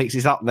All-Star picks.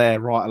 He's up there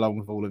right along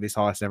with all of his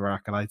highest ever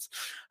accolades.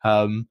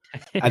 And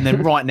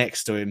then right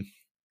next to him,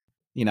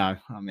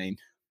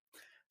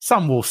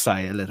 some will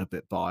say a little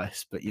bit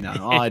biased, but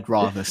I'd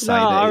rather say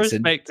that I it's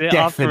respect a it.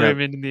 I threw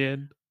him in the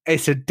end.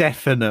 It's a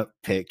definite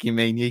pick. You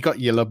mean you got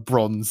your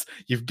LeBrons,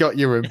 you've got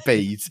your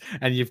Embiids,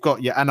 and you've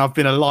got and I've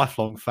been a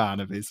lifelong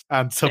fan of his.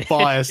 And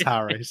Tobias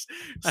Harris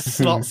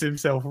slots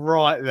himself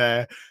right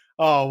there.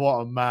 Oh, what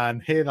a man!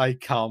 Here they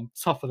come,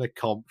 top of the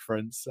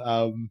conference.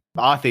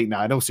 I think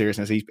now, in all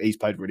seriousness, he's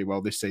played really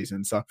well this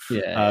season. So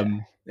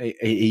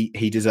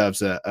he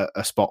deserves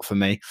a spot for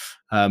me.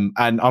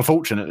 And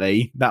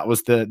unfortunately, that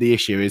was the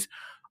issue. Is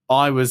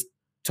I was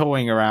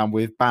toying around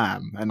with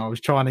Bam and I was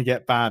trying to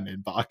get Bam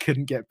in, but I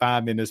couldn't get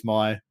Bam in as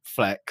my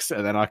flex,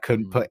 and then I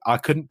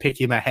couldn't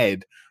pick him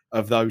ahead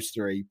of those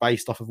 3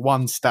 based off of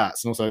one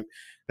stats, and also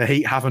the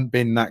Heat haven't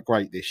been that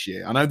great this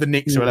year. I know the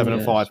Knicks are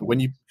 11-5, but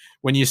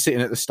when you're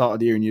sitting at the start of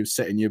the year and you're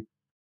setting your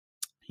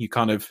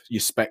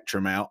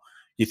spectrum out,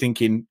 you're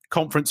thinking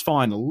conference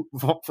final,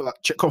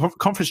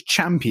 conference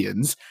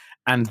champions,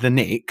 and the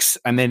Knicks,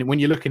 and then when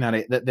you're looking at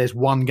it, that there's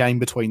one game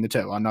between the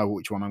two. I know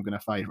which one I'm going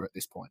to favour at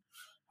this point.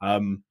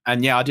 And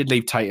I did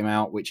leave Tatum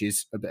out, which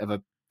is a bit of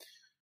a,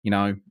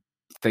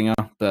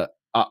 thinger, but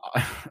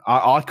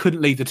I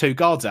couldn't leave the 2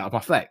 guards out of my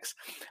flex.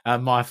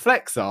 My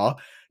flex are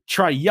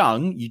Trae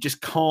Young. You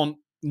just can't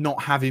not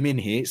have him in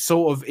here.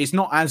 It's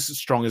not as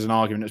strong as an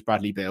argument as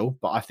Bradley Beal,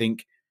 but I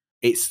think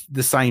it's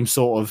the same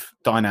sort of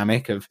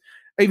dynamic of,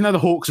 even though the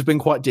Hawks have been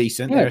quite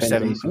decent, they're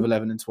 7th of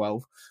 11 and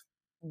 12.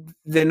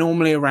 They're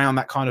normally around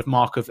that kind of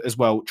mark of as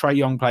well. Trae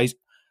Young plays.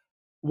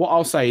 What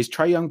I'll say is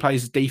Trae Young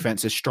plays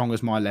defense as strong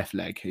as my left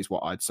leg, is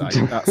what I'd say.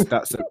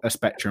 That's a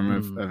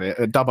spectrum of it.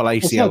 A double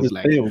ACL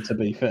leg. Beal, to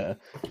be fair.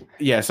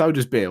 Yeah, so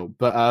does Beal.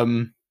 But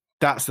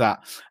that's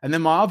that. And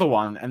then my other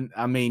one, and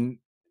I mean,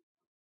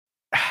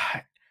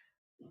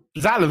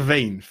 Zach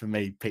LaVine for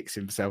me picks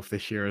himself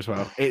this year as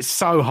well. It's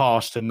so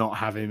harsh to not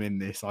have him in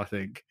this, I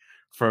think,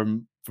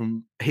 from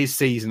his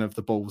season of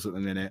the Bulls at the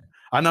minute.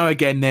 I know,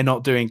 again, they're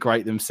not doing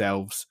great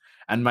themselves.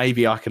 And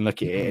maybe I can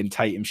look at it and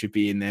Tatum should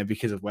be in there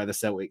because of where the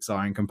Celtics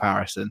are in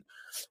comparison.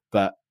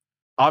 But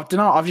I've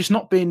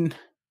not been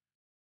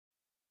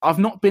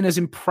as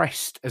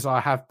impressed as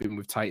I have been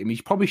with Tatum.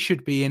 He probably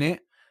should be in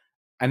it.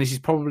 And this is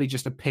probably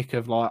just a pick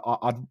of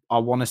I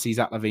want to see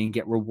Zach LaVine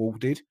get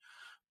rewarded.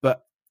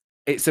 But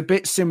it's a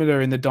bit similar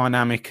in the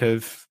dynamic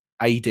of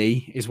AD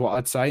is what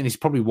I'd say. And it's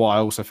probably why I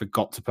also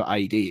forgot to put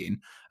AD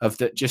in,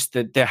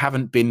 that there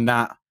haven't been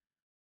that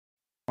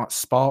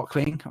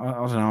sparkling. I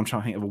don't know. I'm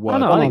trying to think of a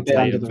word. I think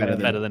Tatum's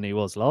better than he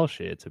was last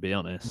year, to be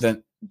honest.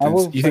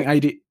 You think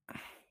AD?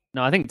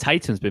 No, I think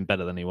Tatum's been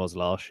better than he was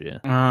last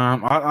year.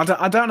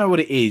 I don't know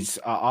what it is.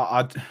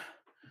 I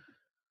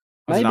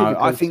Maybe don't know.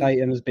 because I think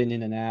Tatum's been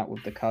in and out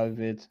with the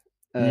COVID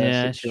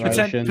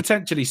situation.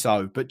 Potentially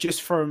so, but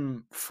just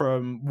from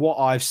what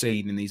I've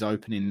seen in these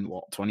opening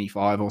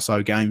 25 or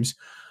so games,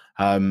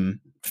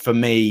 for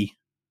me,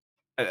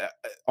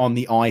 on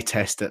the eye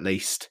test at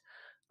least,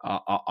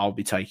 I'll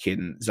be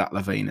taking Zach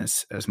LaVine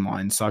as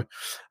mine. So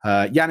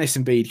Giannis,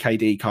 Embiid,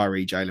 KD,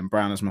 Kyrie, Jaylen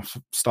Brown as my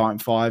starting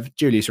 5,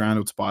 Julius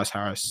Randle, Tobias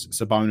Harris,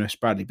 Sabonis,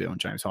 Bradley Beal, and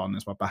James Harden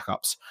as my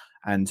backups.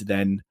 And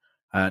then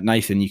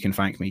Nathan, you can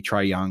thank me,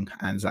 Trae Young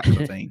and Zach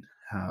LaVine.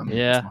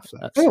 Yeah.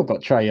 We all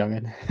got Trae Young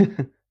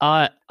in.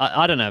 I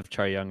don't have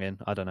Trae Young in.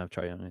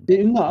 Did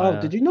you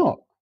not? Did you not?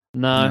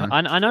 No.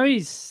 I know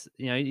he's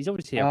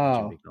obviously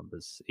averaging big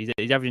numbers. He's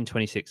averaging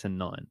 26 and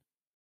 9.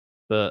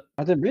 But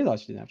I didn't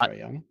realise you didn't have Trae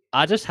Young.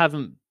 I just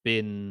haven't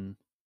been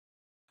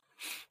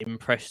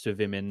impressed with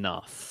him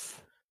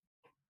enough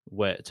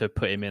to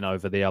put him in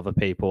over the other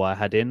people I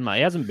had in. Like,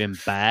 he hasn't been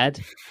bad,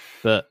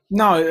 but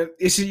no,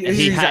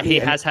 he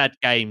has had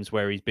games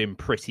where he's been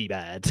pretty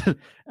bad,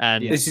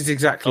 and this is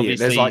exactly it.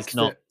 Obviously, he's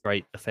not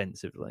great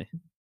defensively.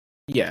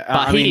 Yeah,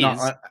 but he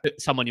is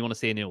someone you want to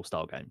see in the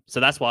All-Star game. So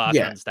that's why I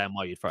can understand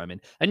why you'd throw him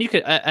in. And you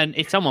could, and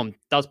if someone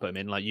does put him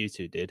in, like you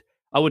two did,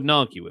 I wouldn't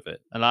argue with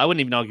it, and I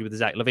wouldn't even argue with the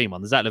Zach LaVine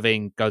one. The Zach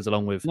LaVine goes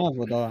along with Neither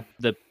would I.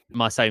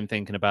 my same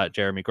thinking about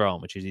Jeremy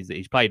Grant, which is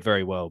he's played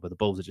very well, but the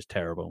balls are just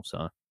terrible.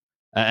 So,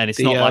 and it's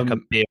not like a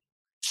beer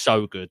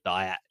so good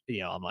that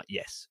I'm like,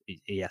 yes,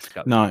 he has to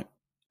go. No.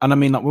 And I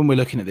mean, like when we're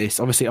looking at this,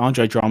 obviously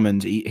Andre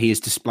Drummond, he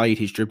has displayed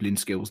his dribbling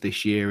skills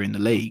this year in the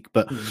league,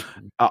 but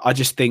I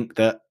just think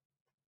that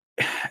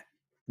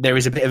there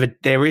is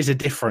a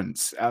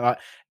difference.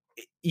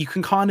 You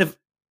can kind of,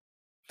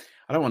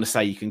 I don't want to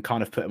say you can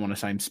kind of put him on the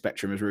same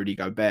spectrum as Rudy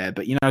Gobert,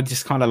 but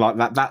just kind of like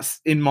that. That's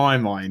in my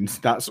mind.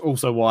 That's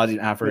also why I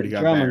didn't have Rudy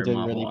Gobert in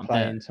my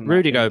mind.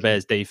 Rudy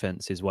Gobert's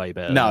defense is way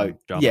better. No,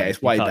 yeah,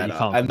 it's way better. You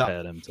can't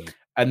compare them to.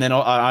 And then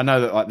I know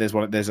that like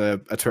there's a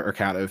Twitter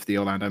account of the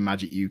Orlando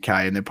Magic UK,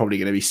 and they're probably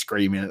going to be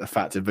screaming at the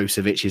fact that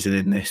Vucevic isn't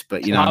in this.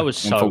 But I was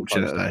so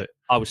unfortunately,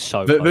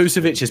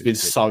 Vucevic has been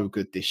so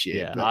good this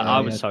year. Yeah, I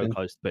was so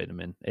close to putting him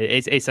in.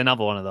 It's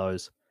another one of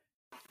those.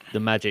 The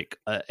Magic,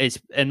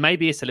 and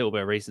maybe it's a little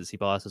bit of recency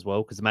bias as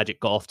well because the Magic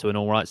got off to an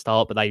all right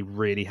start, but they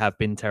really have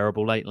been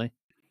terrible lately.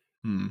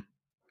 And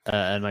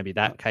maybe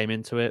that came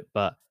into it.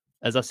 But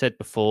as I said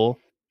before,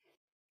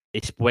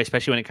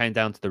 especially when it came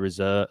down to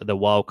the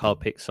wild card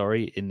pick,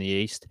 in the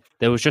East,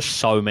 there was just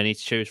so many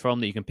to choose from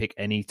that you can pick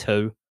any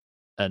two,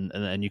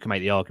 and you can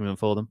make the argument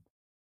for them.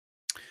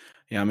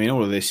 Yeah, I mean,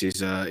 all of this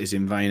is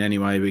in vain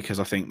anyway, because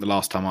I think the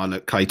last time I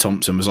looked, Klay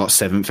Thompson was like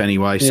 7th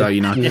anyway. So,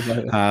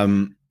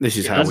 this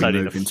is how we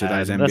move in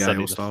today's NBA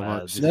All-Star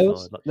votes. There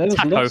was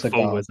lots of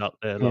guards. Up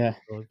there.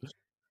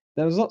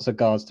 There was lots of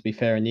guards, to be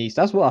fair, in the East.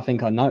 That's what I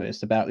think I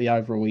noticed about the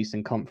overall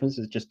Eastern Conference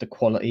is just the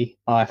quality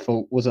I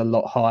thought was a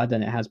lot higher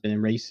than it has been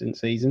in recent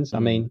seasons. I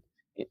mean,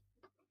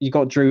 you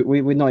got Drew.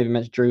 We've not even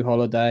mentioned Drew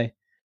Holiday.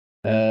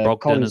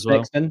 Colin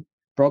Sexton.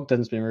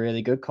 Brogdon's been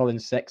really good. Colin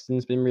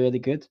Sexton's been really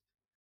good.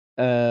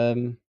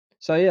 So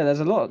yeah, there's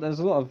a lot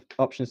of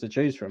options to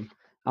choose from.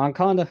 I'm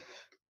kind of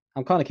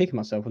kicking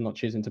myself for not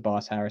choosing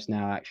Tobias Harris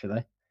now.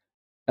 Actually,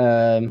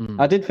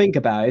 I did think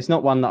about it. It's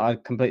not one that I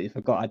completely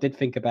forgot. I did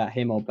think about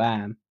him or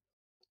Bam.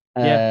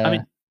 I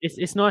mean,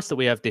 it's nice that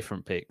we have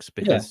different picks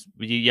because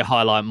you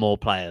highlight more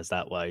players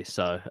that way.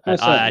 So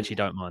I actually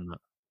don't mind that.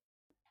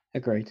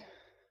 Agreed.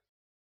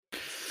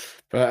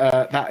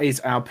 But that is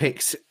our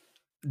picks.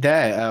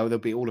 They'll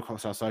be all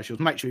across our socials.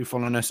 Make sure you're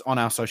following us on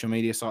our social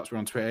media sites. We're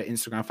on Twitter,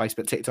 Instagram,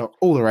 Facebook, TikTok,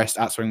 all the rest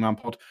at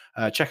SwingmanPod.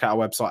 Check out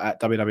our website at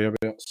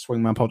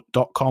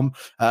www.swingmanpod.com.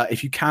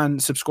 If you can,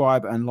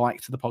 subscribe and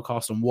like to the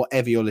podcast on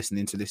whatever you're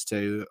listening to this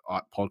to,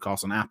 like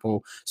podcasts on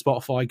Apple,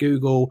 Spotify,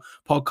 Google,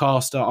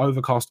 Podcaster,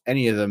 Overcast,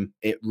 any of them.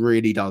 It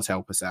really does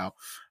help us out.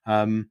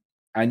 And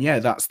yeah,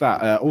 that's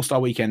that. All-Star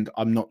Weekend,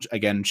 I'm not,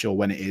 again, sure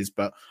when it is,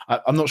 but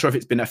I'm not sure if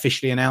it's been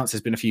officially announced.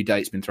 There's been a few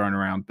dates been thrown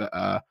around,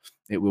 but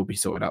it will be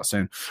sorted out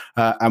soon.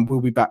 And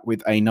we'll be back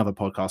with another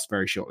podcast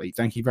very shortly.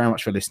 Thank you very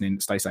much for listening.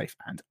 Stay safe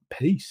and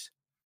peace.